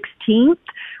January 16th.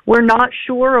 We're not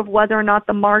sure of whether or not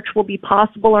the march will be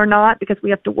possible or not, because we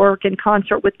have to work in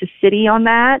concert with the city on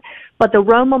that. But the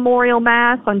Rome Memorial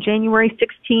Mass on January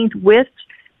 16th with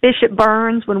Bishop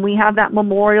Burns, when we have that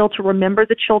memorial to remember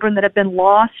the children that have been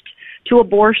lost to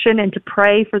abortion and to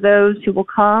pray for those who will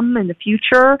come in the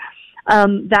future.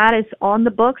 That is on the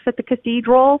books at the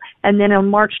cathedral. And then on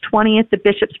March 20th, the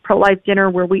Bishop's Pro-Life Dinner,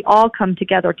 where we all come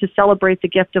together to celebrate the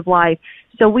gift of life.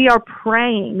 So we are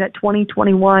praying that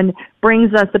 2021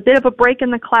 brings us a bit of a break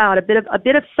in the cloud, a bit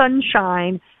of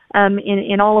sunshine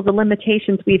in all of the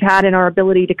limitations we've had in our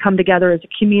ability to come together as a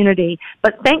community.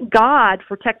 But thank God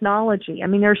for technology. I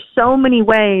mean, there's so many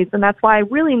ways, and that's why I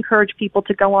really encourage people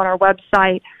to go on our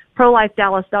website,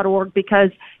 prolifedallas.org,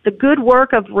 because the good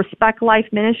work of Respect Life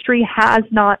Ministry has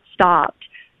not stopped.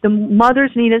 The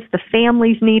mothers need us, the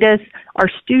families need us, our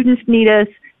students need us.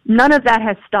 None of that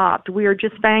has stopped. We are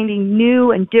just finding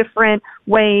new and different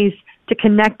ways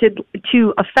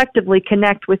to effectively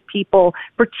connect with people,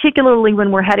 particularly when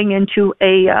we're heading into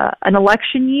an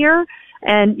election year.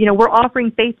 And, we're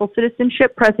offering faithful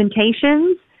citizenship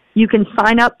presentations You can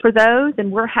sign up for those,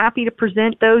 and we're happy to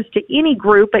present those to any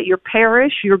group at your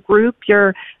parish, your group,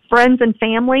 your friends and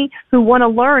family who want to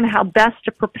learn how best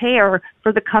to prepare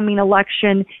for the coming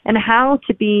election and how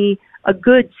to be a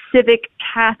good civic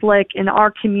Catholic in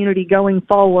our community going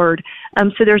forward.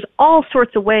 So there's all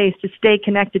sorts of ways to stay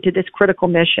connected to this critical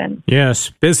mission.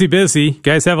 Yes, busy. You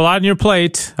guys have a lot on your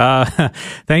plate.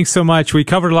 Thanks so much. We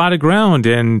covered a lot of ground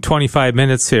in 25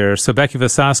 minutes here. So Becky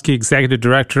Visosky, Executive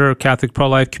Director, Catholic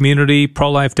Pro-Life Community,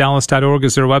 prolifedallas.org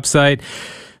is their website.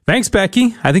 Thanks,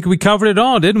 Becky. I think we covered it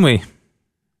all, didn't we?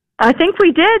 I think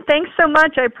we did. Thanks so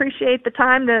much. I appreciate the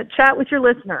time to chat with your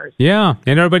listeners. Yeah.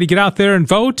 And everybody get out there and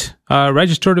vote.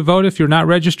 Register to vote. If you're not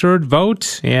registered,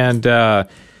 vote. And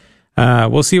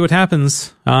we'll see what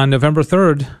happens on November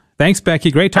 3rd. Thanks,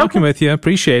 Becky. Great talking with you.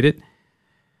 Appreciate it.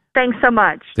 Thanks so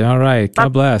much. All right.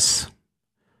 God bless.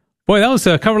 Boy, that was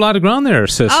covered a lot of ground there,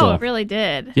 Sissel. Oh, it really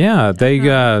did. Yeah,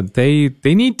 they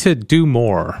need to do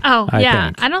more. Oh,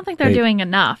 I don't think they're doing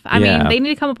enough. I mean, they need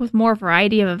to come up with more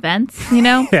variety of events. You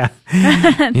know? Yeah.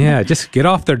 Just get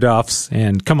off their duffs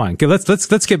and come on.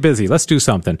 Let's get busy. Let's do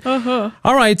something.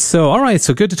 All right.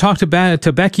 So good to talk to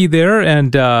Becky there,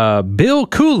 and Bill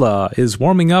Kula is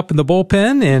warming up in the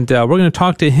bullpen, and we're going to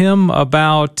talk to him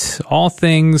about all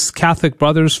things Catholic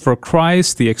Brothers for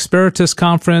Christ, the Experitus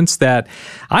Conference that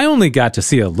I only got to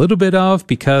see a little bit of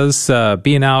because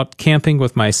being out camping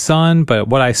with my son, but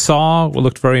what I saw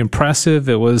looked very impressive.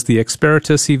 It was the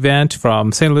Experitus event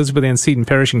from St. Elizabeth Ann Seton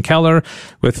Parish in Keller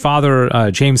with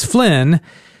Father James Flynn.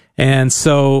 And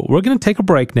so we're going to take a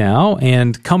break now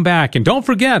and come back. And don't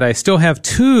forget, I still have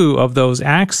 2 of those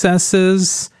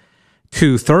accesses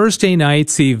to Thursday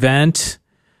night's event.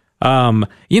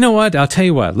 You know what? I'll tell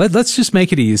you what. Let's just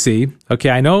make it easy.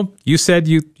 Okay. I know you said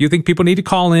you think people need to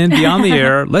call in, be on the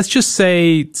air. Let's just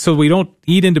say, so we don't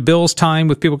eat into Bill's time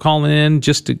with people calling in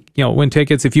just to, win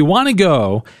tickets. If you want to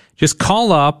go, just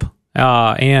call up,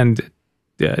 and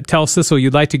tell Sissel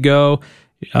you'd like to go.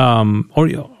 Or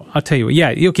I'll tell you what.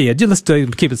 Yeah. Okay. Let's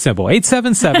keep it simple.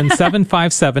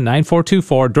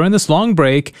 877-757-9424 during this long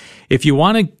break. If you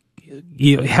want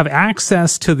to have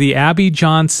access to the Abby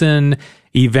Johnson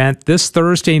event this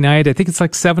Thursday night. I think it's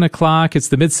like 7:00. It's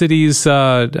the Mid-Cities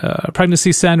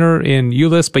Pregnancy Center in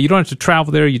Euless, but you don't have to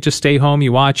travel there. You just stay home.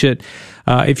 You watch it.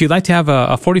 If you'd like to have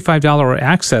a $45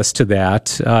 access to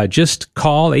that, just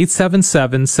call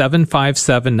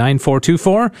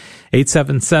 877-757-9424,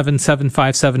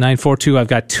 877-757-9422. I've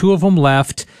got 2 of them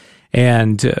left,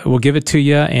 and we'll give it to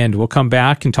you, and we'll come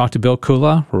back and talk to Bill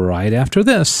Kula right after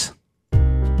this.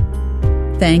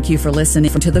 Thank you for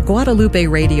listening to the Guadalupe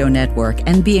Radio Network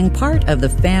and being part of the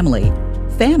family.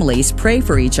 Families pray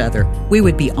for each other. We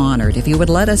would be honored if you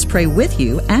would let us pray with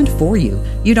you and for you.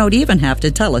 You don't even have to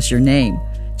tell us your name.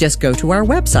 Just go to our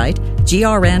website,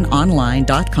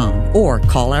 grnonline.com, or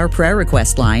call our prayer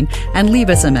request line and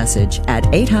leave us a message at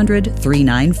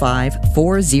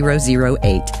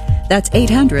 800-395-4008. That's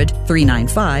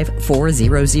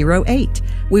 800-395-4008.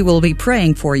 We will be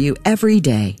praying for you every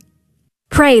day.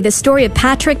 Pray, the story of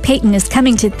Patrick Peyton is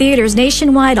coming to theaters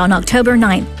nationwide on October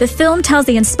 9th. The film tells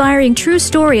the inspiring true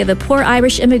story of a poor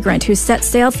Irish immigrant who set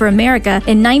sail for America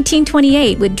in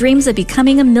 1928 with dreams of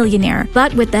becoming a millionaire,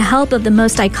 but with the help of the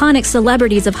most iconic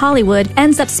celebrities of Hollywood,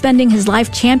 ends up spending his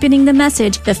life championing the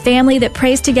message, the family that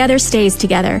prays together stays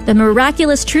together. The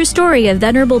miraculous true story of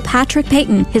Venerable Patrick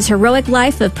Peyton, his heroic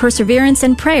life of perseverance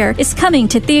and prayer, is coming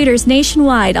to theaters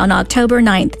nationwide on October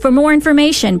 9th. For more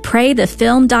information,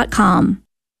 praythefilm.com.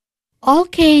 All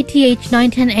KATH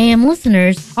 910 AM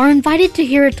listeners are invited to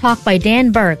hear a talk by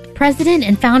Dan Burke, president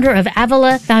and founder of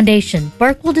Avila Foundation.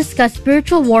 Burke will discuss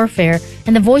spiritual warfare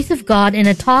and the voice of God in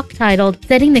a talk titled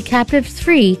Setting the Captives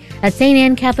Free at St.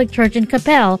 Anne Catholic Church in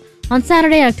Capel on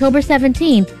Saturday, October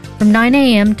 17th from 9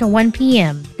 a.m. to 1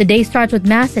 p.m. The day starts with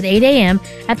Mass at 8 a.m.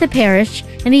 at the parish,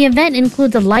 and the event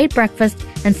includes a light breakfast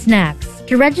and snacks.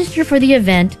 To register for the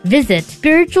event, visit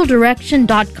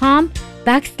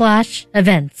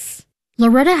spiritualdirection.com/events.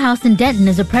 Loretta House in Denton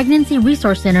is a pregnancy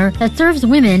resource center that serves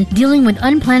women dealing with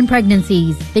unplanned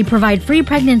pregnancies. They provide free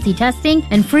pregnancy testing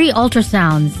and free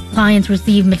ultrasounds. Clients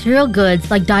receive material goods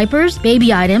like diapers,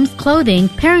 baby items, clothing,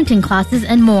 parenting classes,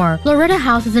 and more. Loretta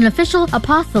House is an official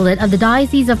apostolate of the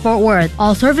Diocese of Fort Worth.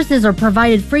 All services are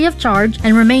provided free of charge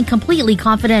and remain completely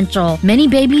confidential. Many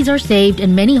babies are saved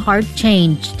and many hearts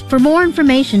changed. For more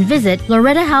information, visit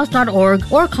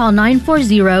lorettahouse.org or call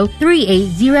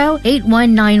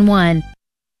 940-380-8191.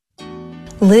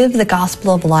 Live the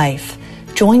gospel of life.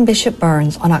 Join Bishop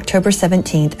Burns on October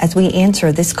 17th as we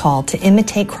answer this call to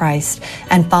imitate Christ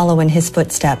and follow in his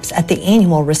footsteps at the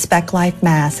annual Respect Life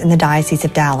Mass in the Diocese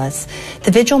of Dallas.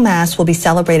 The Vigil Mass will be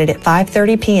celebrated at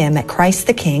 5:30 p.m. at Christ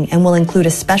the King and will include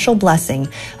a special blessing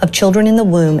of children in the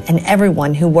womb and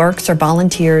everyone who works or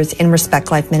volunteers in Respect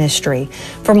Life Ministry.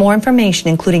 For more information,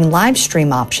 including live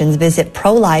stream options, visit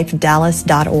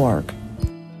prolifedallas.org.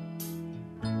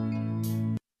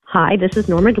 Hi, this is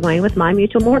Norma Duane with My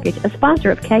Mutual Mortgage, a sponsor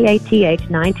of KATH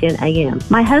 910 AM.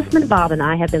 My husband Bob and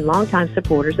I have been longtime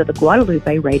supporters of the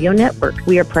Guadalupe Radio Network.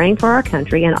 We are praying for our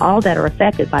country and all that are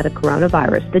affected by the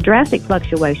coronavirus. The drastic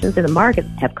fluctuations in the market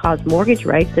have caused mortgage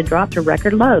rates to drop to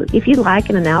record lows. If you'd like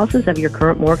an analysis of your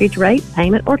current mortgage rate,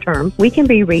 payment, or term, we can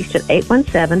be reached at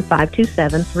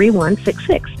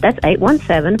 817-527-3166. That's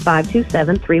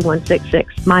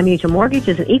 817-527-3166. My Mutual Mortgage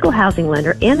is an equal housing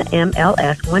lender,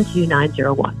 NMLS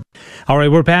 12901. All right,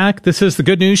 we're back. This is the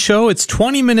Good News Show. It's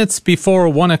 20 minutes before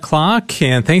 1 o'clock,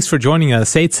 and thanks for joining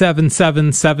us.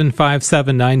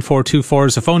 877-757-9424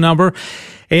 is the phone number.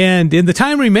 And in the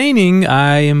time remaining,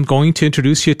 I am going to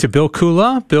introduce you to Bill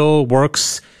Kula. Bill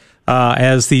works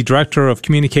as the Director of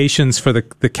Communications for the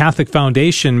Catholic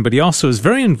Foundation, but he also is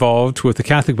very involved with the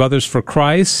Catholic Brothers for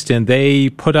Christ, and they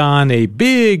put on a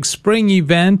big spring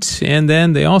event, and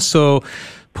then they also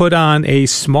put on a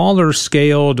smaller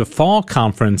scaled fall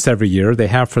conference every year. They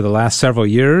have for the last several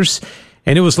years.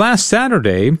 And it was last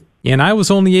Saturday, and I was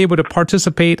only able to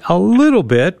participate a little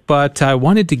bit, but I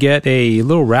wanted to get a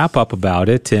little wrap up about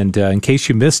it. And in case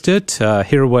you missed it,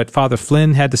 hear what Father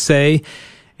Flynn had to say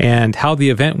and how the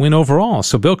event went overall.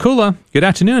 So Bill Kula, good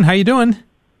afternoon. How you doing?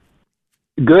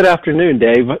 Good afternoon,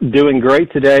 Dave. Doing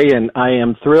great today, and I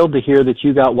am thrilled to hear that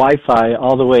you got Wi-Fi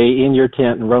all the way in your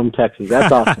tent in Rome, Texas. That's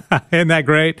awesome. Isn't that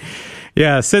great?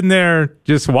 Yeah, sitting there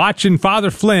just watching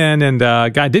Father Flynn, and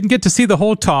I didn't get to see the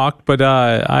whole talk, but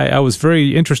I was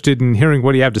very interested in hearing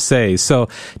what he had to say. So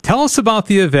tell us about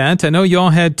the event. I know you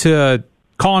all had to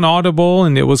call an audible,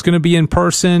 and it was going to be in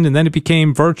person, and then it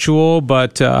became virtual,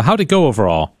 but how'd it go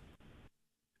overall?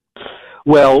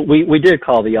 Well, we did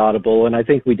call the audible, and I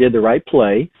think we did the right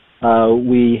play.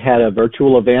 We had a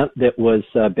virtual event that was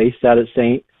based out at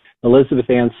St. Elizabeth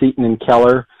Ann Seton and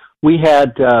Keller. We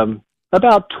had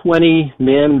about 20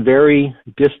 men, very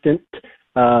distant,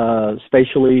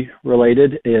 spatially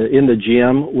related, in the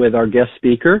gym with our guest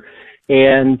speaker.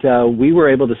 And we were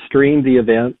able to stream the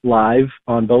event live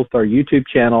on both our YouTube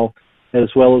channel as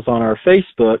well as on our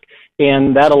Facebook.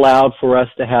 And that allowed for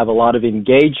us to have a lot of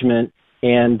engagement.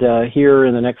 And here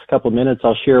in the next couple of minutes,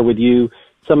 I'll share with you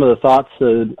some of the thoughts,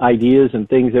 ideas, and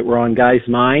things that were on guys'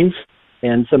 minds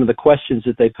and some of the questions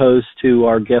that they posed to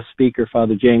our guest speaker,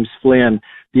 Father James Flynn.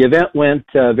 The event went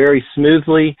very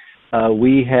smoothly.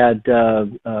 We had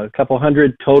a couple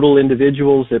hundred total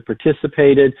individuals that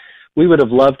participated. We would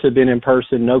have loved to have been in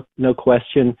person, no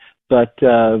question, but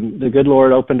the good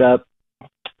Lord opened up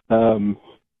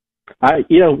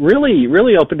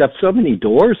really opened up so many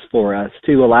doors for us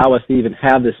to allow us to even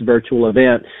have this virtual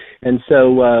event. And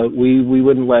so we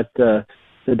wouldn't let the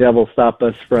devil stop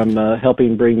us from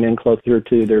helping bring men closer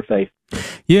to their faith.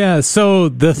 Yeah, so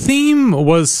the theme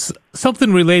was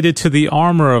something related to the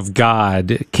armor of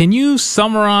God. Can you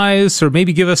summarize or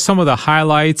maybe give us some of the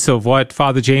highlights of what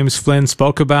Father James Flynn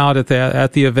spoke about at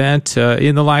the event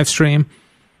in the live stream?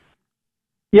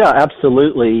 Yeah,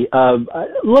 absolutely.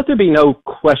 Let there be no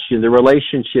question the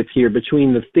relationship here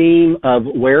between the theme of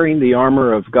wearing the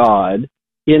armor of God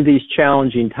in these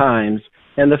challenging times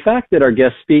and the fact that our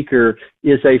guest speaker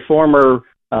is a former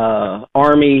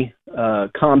Army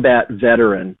combat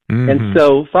veteran. Mm-hmm. And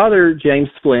so Father James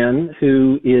Flynn,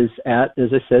 who is at,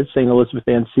 as I said, St. Elizabeth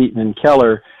Ann Seton and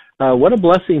Keller, what a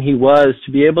blessing he was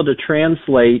to be able to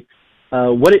translate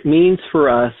what it means for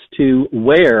us to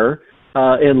wear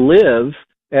and live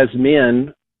as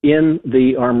men in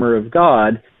the armor of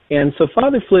God. And so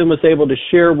Father Flynn was able to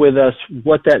share with us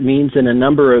what that means in a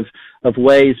number of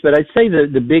ways. But I'd say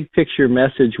that the big picture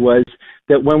message was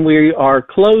that when we are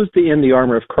clothed in the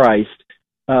armor of Christ,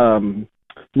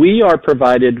 we are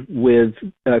provided with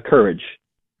courage.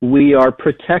 We are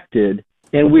protected,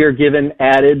 and we are given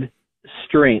added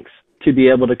strength to be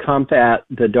able to combat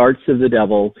the darts of the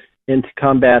devil and to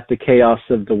combat the chaos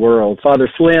of the world. Father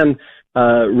Flynn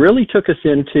really took us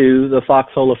into the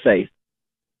foxhole of faith.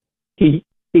 He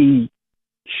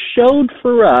showed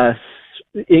for us,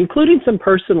 including some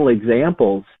personal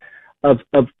examples, of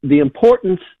the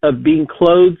importance of being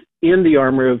clothed in the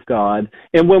armor of God,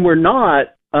 and when we're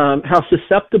not, how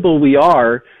susceptible we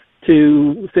are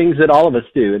to things that all of us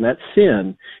do, and that's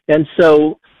sin. And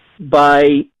so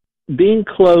by being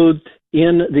clothed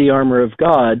in the armor of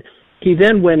God, he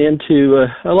then went into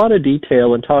a lot of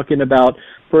detail in talking about,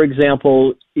 for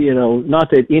example, not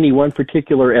that any one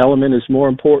particular element is more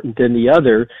important than the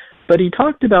other, but he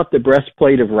talked about the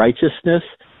breastplate of righteousness,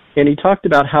 and he talked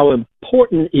about how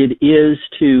important it is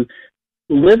to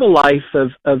live a life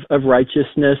of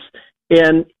righteousness.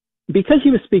 And because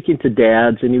he was speaking to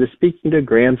dads, and he was speaking to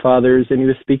grandfathers, and he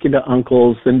was speaking to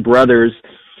uncles and brothers,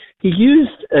 he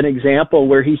used an example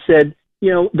where he said,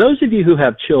 those of you who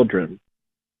have children,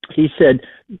 he said,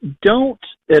 don't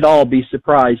at all be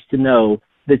surprised to know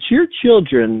that your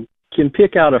children can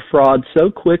pick out a fraud so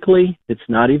quickly, it's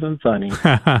not even funny.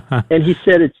 And he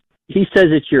says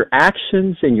it's your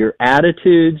actions and your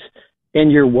attitudes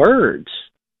and your words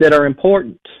that are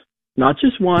important, not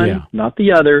just one, not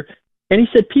the other. And he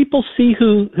said, people see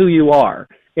who you are.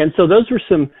 And so those were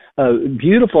some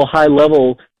beautiful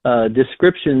high-level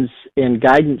descriptions and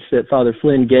guidance that Father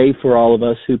Flynn gave for all of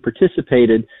us who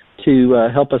participated to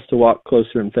help us to walk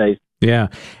closer in faith. Yeah.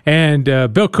 And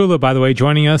Bill Kula, by the way,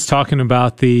 joining us, talking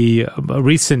about the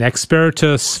recent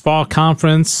Experitus Fall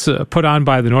Conference put on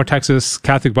by the North Texas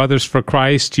Catholic Brothers for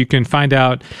Christ. You can find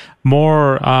out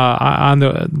more on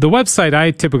the website I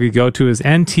typically go to is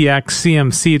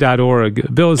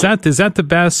ntxcmc.org. Bill, is that the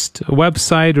best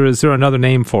website, or is there another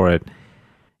name for it?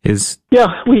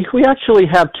 Yeah, we actually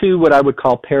have two what I would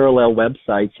call parallel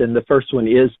websites, and the first one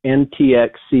is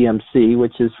NTXCMC,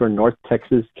 which is for North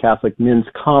Texas Catholic Men's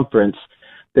Conference,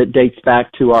 that dates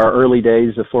back to our early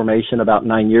days of formation about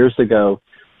 9 years ago.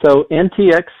 So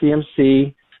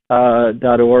NTXCMC.org,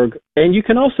 and you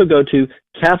can also go to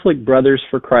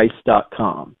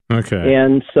CatholicBrothersForChrist.com. Okay.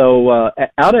 And so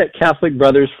out at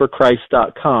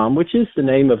CatholicBrothersForChrist.com, which is the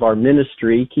name of our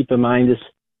ministry, keep in mind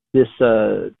this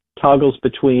toggles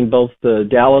between both the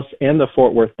Dallas and the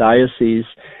Fort Worth diocese,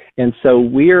 and so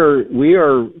we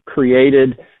are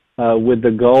created with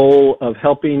the goal of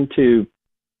helping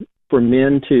for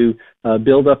men to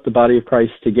build up the body of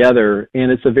Christ together.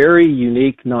 And it's a very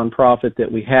unique nonprofit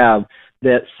that we have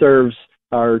that serves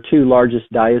our two largest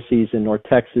dioceses in North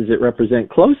Texas. It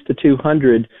represents close to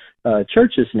 200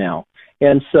 churches now,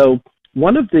 and so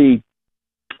one of the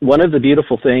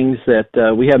beautiful things that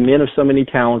we have men of so many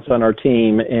talents on our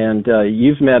team, and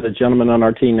you've met a gentleman on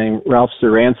our team named Ralph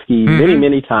Zuransky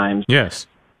many times. Yes.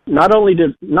 Not only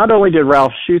did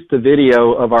Ralph shoot the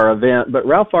video of our event, but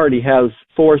Ralph already has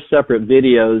 4 separate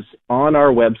videos on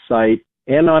our website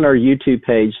and on our YouTube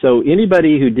page. So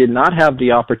anybody who did not have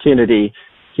the opportunity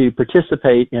to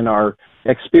participate in our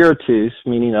Experitus,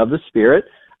 meaning of the Spirit,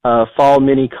 fall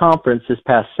mini conference this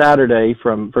past Saturday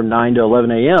from 9 to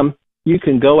 11 a.m., you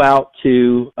can go out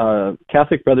to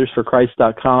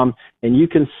CatholicBrothersForChrist.com, and you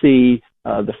can see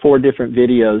the 4 different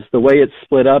videos. The way it's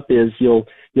split up is you'll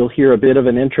hear a bit of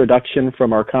an introduction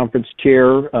from our conference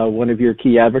chair, one of your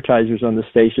key advertisers on the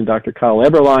station, Dr. Kyle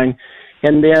Eberlein,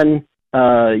 and then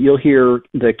you'll hear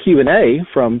the Q&A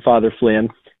from Father Flynn.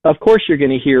 Of course, you're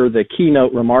going to hear the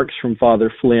keynote remarks from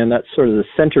Father Flynn. That's sort of the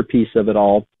centerpiece of it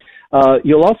all.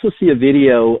 You'll also see a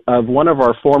video of one of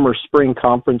our former spring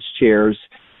conference chairs,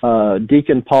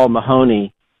 Deacon Paul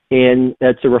Mahoney, and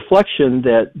it's a reflection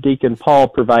that Deacon Paul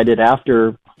provided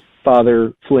after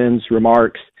Father Flynn's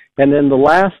remarks. And then the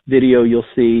last video you'll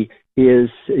see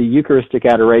is Eucharistic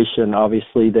Adoration,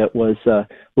 obviously, that was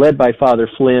led by Father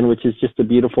Flynn, which is just a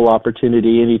beautiful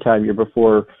opportunity anytime you're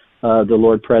before the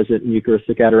Lord present in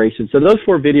Eucharistic Adoration. So those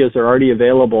 4 videos are already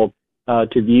available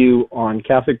to view on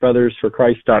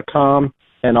CatholicBrothersForChrist.com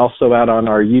and also out on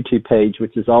our YouTube page,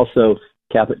 which is also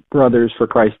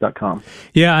CatholicBrothersForChrist.com.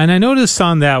 Yeah, and I noticed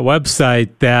on that website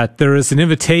that there is an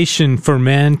invitation for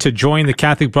men to join the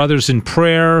Catholic Brothers in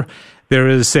prayer. There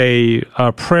is a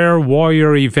prayer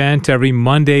warrior event every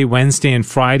Monday, Wednesday, and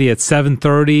Friday at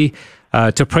 7:30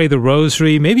 to pray the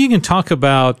rosary. Maybe you can talk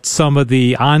about some of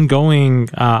the ongoing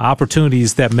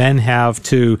opportunities that men have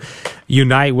to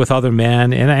unite with other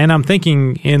men. And I'm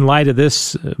thinking, in light of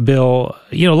this, Bill,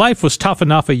 life was tough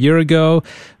enough a year ago,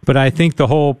 but I think the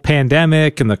whole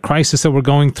pandemic and the crisis that we're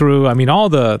going through, I mean, all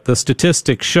the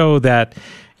statistics show that,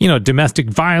 domestic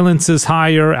violence is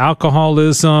higher,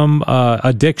 alcoholism,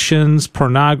 addictions,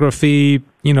 pornography,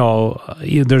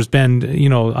 there's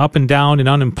been, up and down in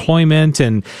unemployment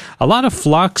and a lot of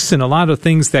flux and a lot of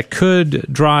things that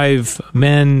could drive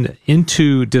men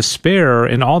into despair,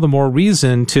 and all the more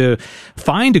reason to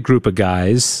find a group of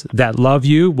guys that love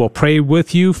you, will pray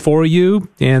with you, for you.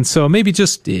 And so maybe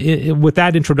just with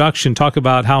that introduction, talk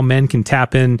about how men can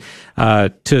tap in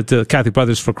to the Catholic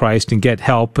Brothers for Christ and get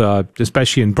help,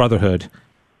 especially in brotherhood.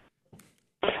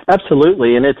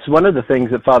 Absolutely, and it's one of the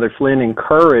things that Father Flynn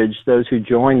encouraged those who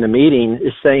join the meeting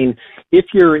is saying, if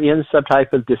you're in some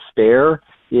type of despair,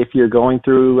 if you're going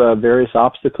through various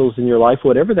obstacles in your life,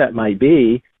 whatever that might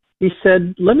be, he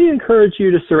said, let me encourage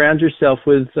you to surround yourself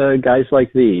with guys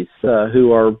like these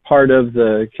who are part of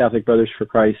the Catholic Brothers for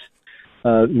Christ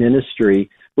ministry.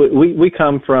 We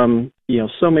come from,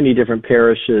 so many different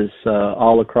parishes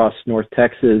all across North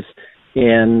Texas,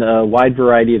 and a wide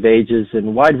variety of ages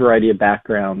and wide variety of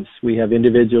backgrounds. We have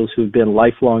individuals who've been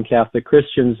lifelong Catholic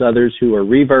Christians, others who are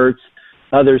reverts,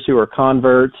 others who are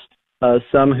converts,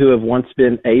 some who have once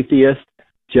been atheists,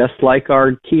 just like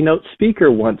our keynote speaker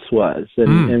once was.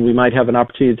 And we might have an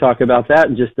opportunity to talk about that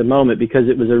in just a moment, because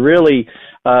it was a really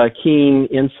keen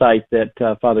insight that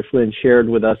Father Flynn shared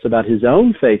with us about his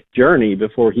own faith journey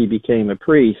before he became a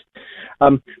priest.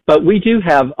 But we do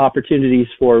have opportunities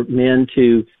for men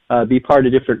to be part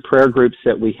of different prayer groups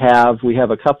that we have. We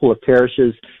have a couple of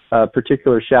parishes,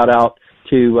 particular shout out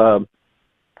to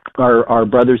our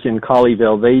brothers in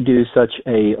Colleyville. They do such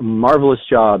a marvelous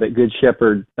job at Good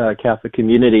Shepherd Catholic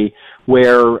Community,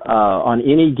 where on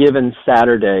any given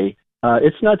Saturday,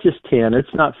 it's not just 10,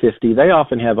 it's not 50. They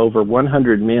often have over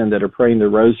 100 men that are praying the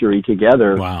rosary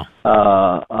together. Wow.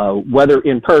 Whether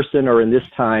in person or in this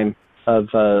time of,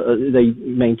 they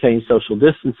maintain social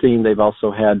distancing. They've also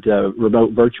had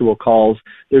remote virtual calls.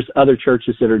 There's other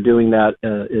churches that are doing that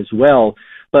as well.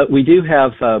 But we do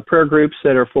have prayer groups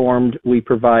that are formed. We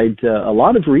provide a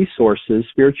lot of resources,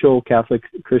 spiritual Catholic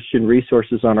Christian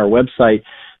resources on our website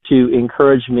to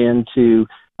encourage men to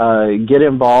get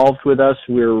involved with us.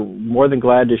 We're more than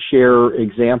glad to share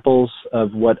examples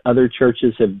of what other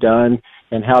churches have done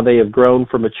and how they have grown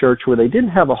from a church where they didn't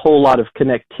have a whole lot of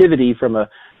connectivity from a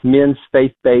men's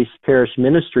faith-based parish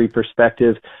ministry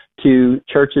perspective to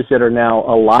churches that are now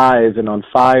alive and on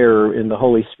fire in the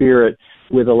Holy Spirit,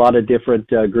 with a lot of different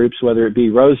groups, whether it be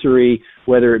rosary,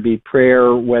 whether it be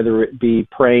prayer, whether it be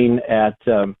praying at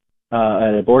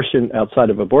abortion, outside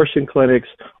of abortion clinics,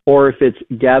 or if it's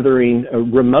gathering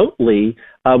remotely.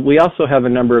 We also have a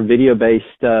number of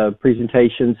video-based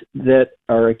presentations that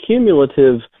are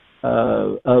accumulation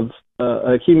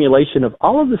of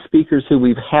all of the speakers who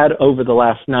we've had over the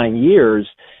last 9 years,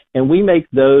 and we make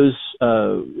those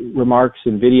remarks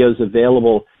and videos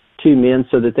available to men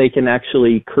so that they can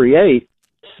actually create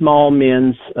small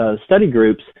men's study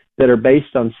groups that are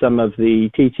based on some of the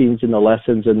teachings and the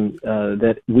lessons and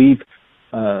that we've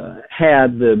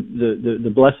had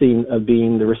the blessing of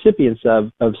being the recipients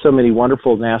of so many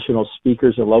wonderful national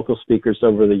speakers and local speakers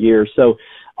over the years. So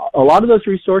a lot of those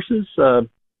resources,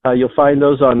 you'll find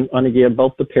those on again,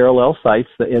 both the parallel sites,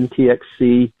 the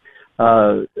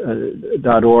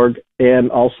ntxc.org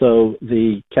and also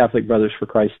the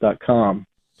CatholicBrothersForChrist.com.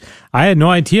 I had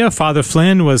no idea Father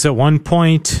Flynn was at one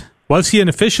point. Was he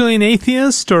officially an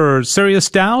atheist or serious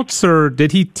doubts, or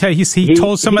did he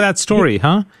told some of that story,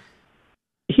 huh?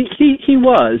 He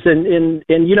was, and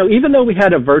even though we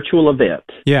had a virtual event,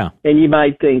 and you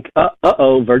might think,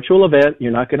 virtual event,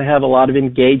 you're not going to have a lot of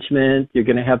engagement. You're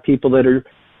going to have people that are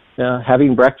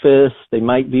having breakfast. They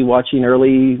might be watching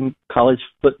early college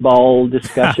football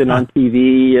discussion on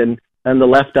TV, and the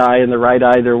left eye and the right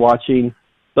eye they're watching.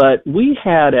 But we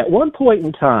had, at one point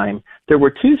in time, there were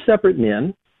two separate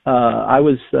men. I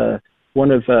was one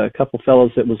of a couple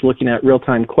fellows that was looking at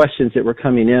real-time questions that were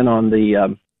coming in on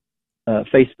the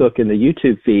Facebook and the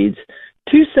YouTube feeds.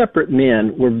 Two separate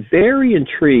men were very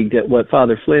intrigued at what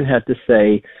Father Flynn had to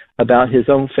say about his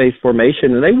own faith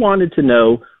formation, and they wanted to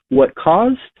know what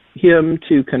caused him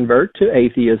to convert to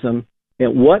atheism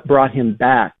and what brought him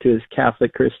back to his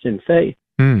Catholic Christian faith.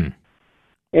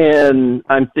 And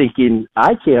I'm thinking,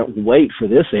 I can't wait for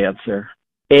this answer.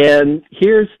 And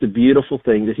here's the beautiful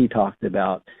thing that he talked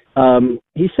about.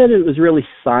 He said it was really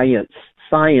science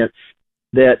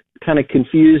that kind of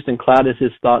confused and clouded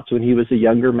his thoughts when he was a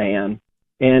younger man.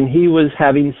 And he was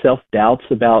having self-doubts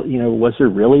about, was there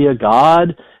really a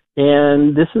God?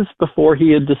 And this is before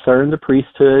he had discerned the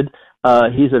priesthood.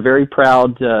 He's a very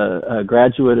proud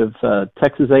graduate of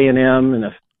Texas A&M and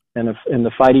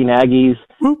the Fighting Aggies.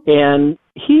 And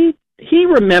he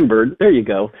remembered, there you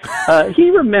go,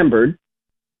 he remembered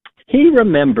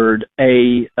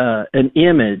an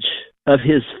image of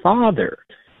his father,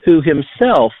 who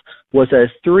himself was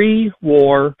a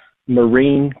 3-war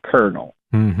Marine colonel.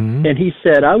 And he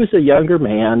said, I was a younger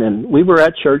man, and we were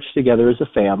at church together as a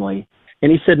family.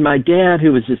 And he said, my dad,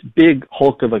 who was this big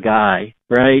hulk of a guy,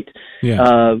 right?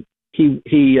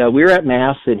 We were at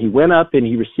Mass, and he went up and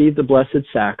he received the Blessed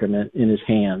Sacrament in his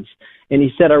hands. And he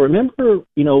said, I remember,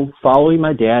 following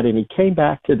my dad, and he came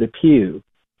back to the pew.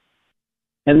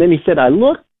 And then he said, I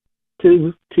looked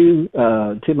to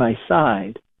my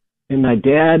side, and my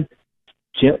dad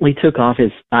gently took off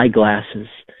his eyeglasses,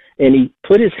 and he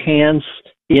put his hands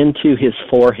into his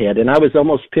forehead. And I was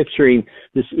almost picturing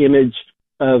this image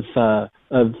of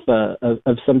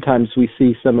sometimes we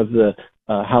see some of the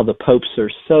how the popes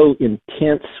are so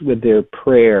intense with their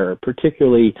prayer,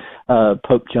 particularly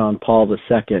Pope John Paul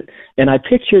II. And I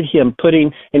pictured him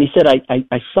putting, and he said,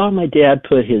 I saw my dad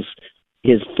put his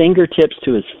fingertips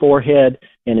to his forehead,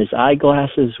 and his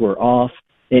eyeglasses were off,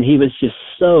 and he was just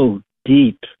so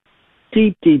deep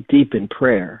in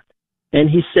prayer. And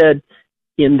he said,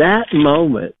 in that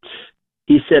moment,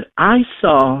 he said, I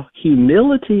saw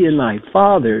humility in my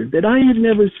father that I had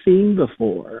never seen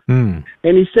before. And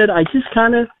he said, I just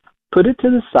kind of put it to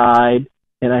the side,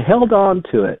 and I held on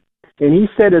to it. And he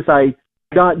said, as I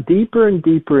got deeper and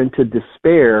deeper into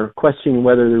despair, questioning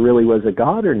whether there really was a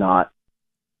God or not,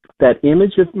 that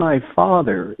image of my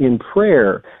father in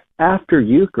prayer after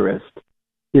Eucharist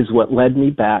is what led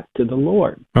me back to the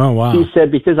Lord. Oh, wow. He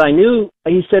said, because I knew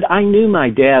my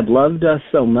dad loved us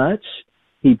so much.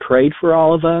 He prayed for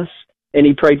all of us, and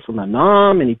he prayed for my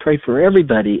mom, and he prayed for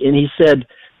everybody. And he said,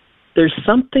 there's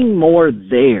something more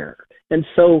there. And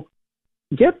so,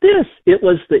 get this, it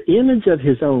was the image of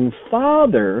his own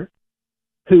father,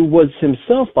 who was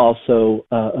himself also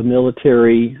a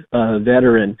military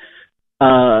veteran,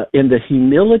 and the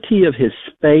humility of his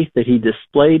faith that he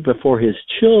displayed before his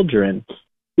children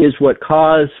is what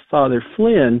caused Father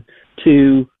Flynn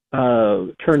to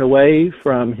turn away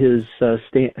from his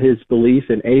belief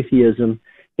in atheism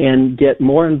and get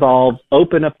more involved,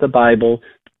 open up the Bible,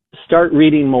 start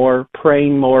reading more,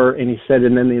 praying more. And he said,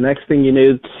 and then the next thing you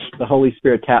knew, the Holy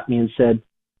Spirit tapped me and said,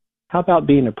 how about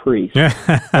being a priest?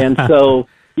 And so,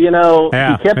 he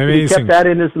kept that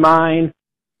in his mind.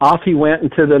 Off he went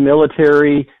into the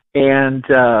military and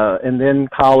then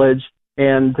college.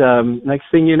 And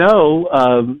next thing you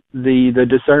know, the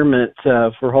discernment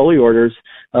for holy orders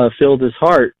filled his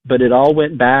heart. But it all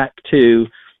went back to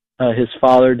his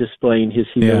father displaying his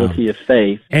humility of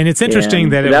faith. And it's interesting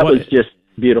that was just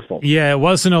beautiful. Yeah, it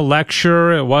wasn't a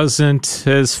lecture. It wasn't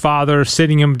his father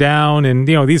sitting him down. And,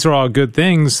 these are all good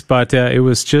things. But it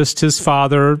was just his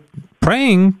father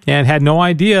praying, and had no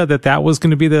idea that was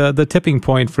going to be the tipping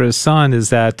point for his son,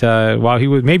 is that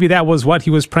maybe that was what he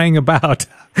was praying about.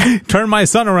 Turn my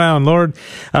son around, Lord.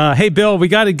 Hey, Bill, we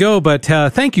got to go, but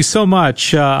thank you so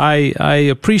much. I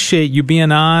appreciate you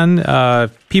being on.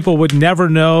 People would never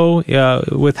know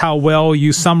with how well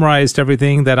you summarized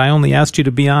everything that I only asked you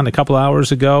to be on a couple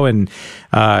hours ago, and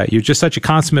you're just such a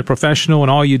consummate professional in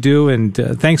all you do, and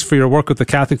thanks for your work with the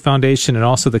Catholic Foundation and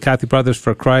also the Catholic Brothers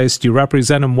for Christ. You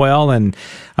represent them well, and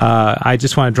I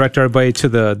just want to direct everybody to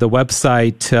the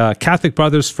website,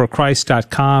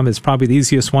 CatholicBrothersForChrist.com. It's probably the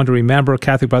easiest one to remember,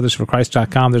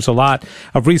 CatholicBrothersForChrist.com. There's a lot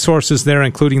of resources there,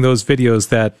 including those videos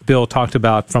that Bill talked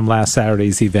about from last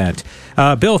Saturday's event.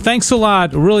 Bill, thanks a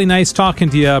lot. Really nice talking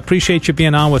to you. Appreciate you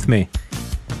being on with me.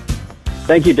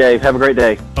 Thank you, Dave. Have a great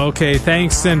day. Okay,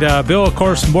 thanks. And Bill, of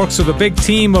course, works with a big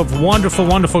team of wonderful,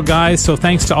 wonderful guys. So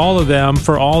thanks to all of them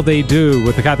for all they do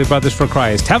with the Catholic Brothers for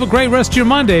Christ. Have a great rest of your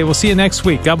Monday. We'll see you next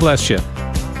week. God bless you.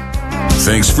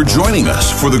 Thanks for joining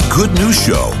us for the Good News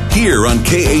Show here on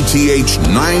KATH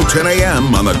 910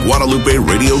 AM on the Guadalupe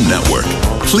Radio Network.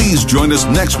 Please join us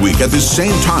next week at the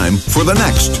same time for the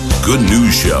next Good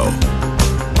News Show.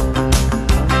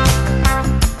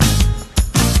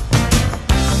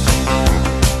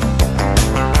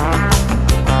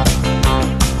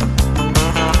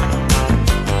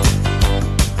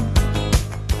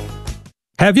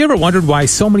 Have you ever wondered why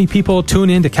so many people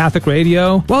tune in to Catholic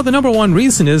radio? Well, the number one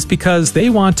reason is because they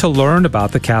want to learn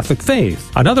about the Catholic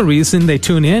faith. Another reason they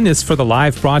tune in is for the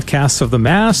live broadcasts of the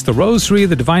Mass, the Rosary,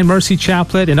 the Divine Mercy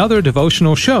Chaplet, and other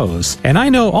devotional shows. And I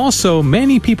know also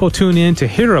many people tune in to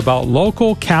hear about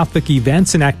local Catholic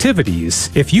events and activities.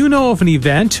 If you know of an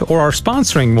event or are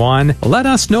sponsoring one, let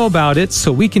us know about it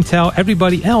so we can tell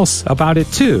everybody else about it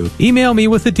too. Email me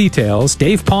with the details,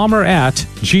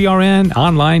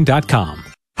 davepalmer@grnonline.com.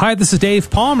 Hi, this is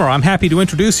Dave Palmer. I'm happy to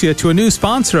introduce you to a new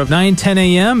sponsor of 910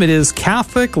 AM. It is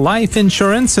Catholic Life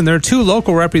Insurance, and their two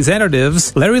local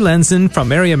representatives, Larry Lenzen from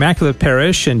Mary Immaculate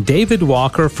Parish and David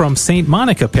Walker from St.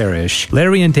 Monica Parish.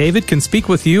 Larry and David can speak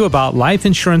with you about life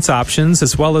insurance options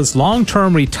as well as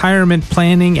long-term retirement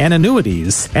planning and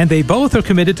annuities. And they both are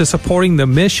committed to supporting the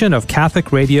mission of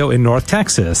Catholic Radio in North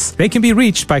Texas. They can be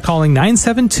reached by calling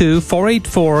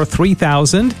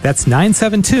 972-484-3000. That's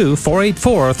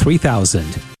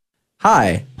 972-484-3000.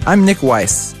 Hi, I'm Nick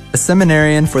Weiss, a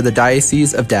seminarian for the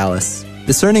Diocese of Dallas.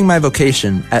 Discerning my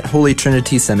vocation at Holy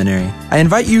Trinity Seminary, I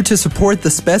invite you to support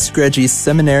the Spes Gregis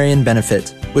Seminarian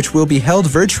Benefit, which will be held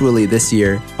virtually this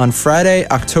year on Friday,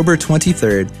 October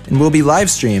 23rd, and will be live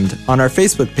streamed on our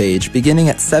Facebook page beginning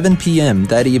at 7 p.m.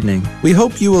 that evening. We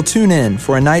hope you will tune in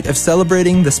for a night of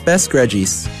celebrating the Spes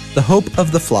Gregis, the hope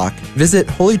of the flock. Visit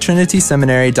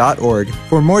holytrinityseminary.org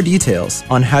for more details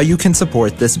on how you can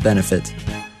support this benefit.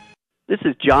 This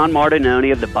is John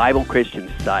Martinoni of the Bible Christian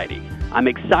Society. I'm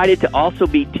excited to also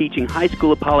be teaching high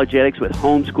school apologetics with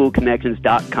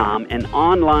homeschoolconnections.com, an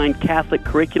online Catholic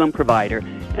curriculum provider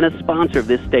and a sponsor of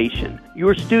this station.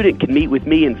 Your student can meet with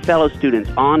me and fellow students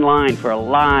online for a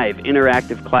live,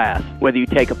 interactive class. Whether you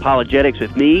take apologetics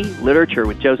with me, literature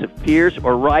with Joseph Pierce,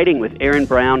 or writing with Aaron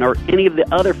Brown, or any of the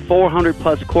other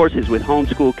 400-plus courses with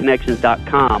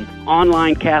homeschoolconnections.com,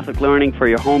 online Catholic learning for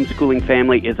your homeschooling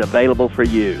family is available for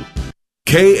you.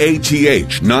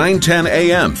 KATH 910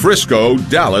 AM, Frisco,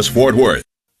 Dallas, Fort Worth.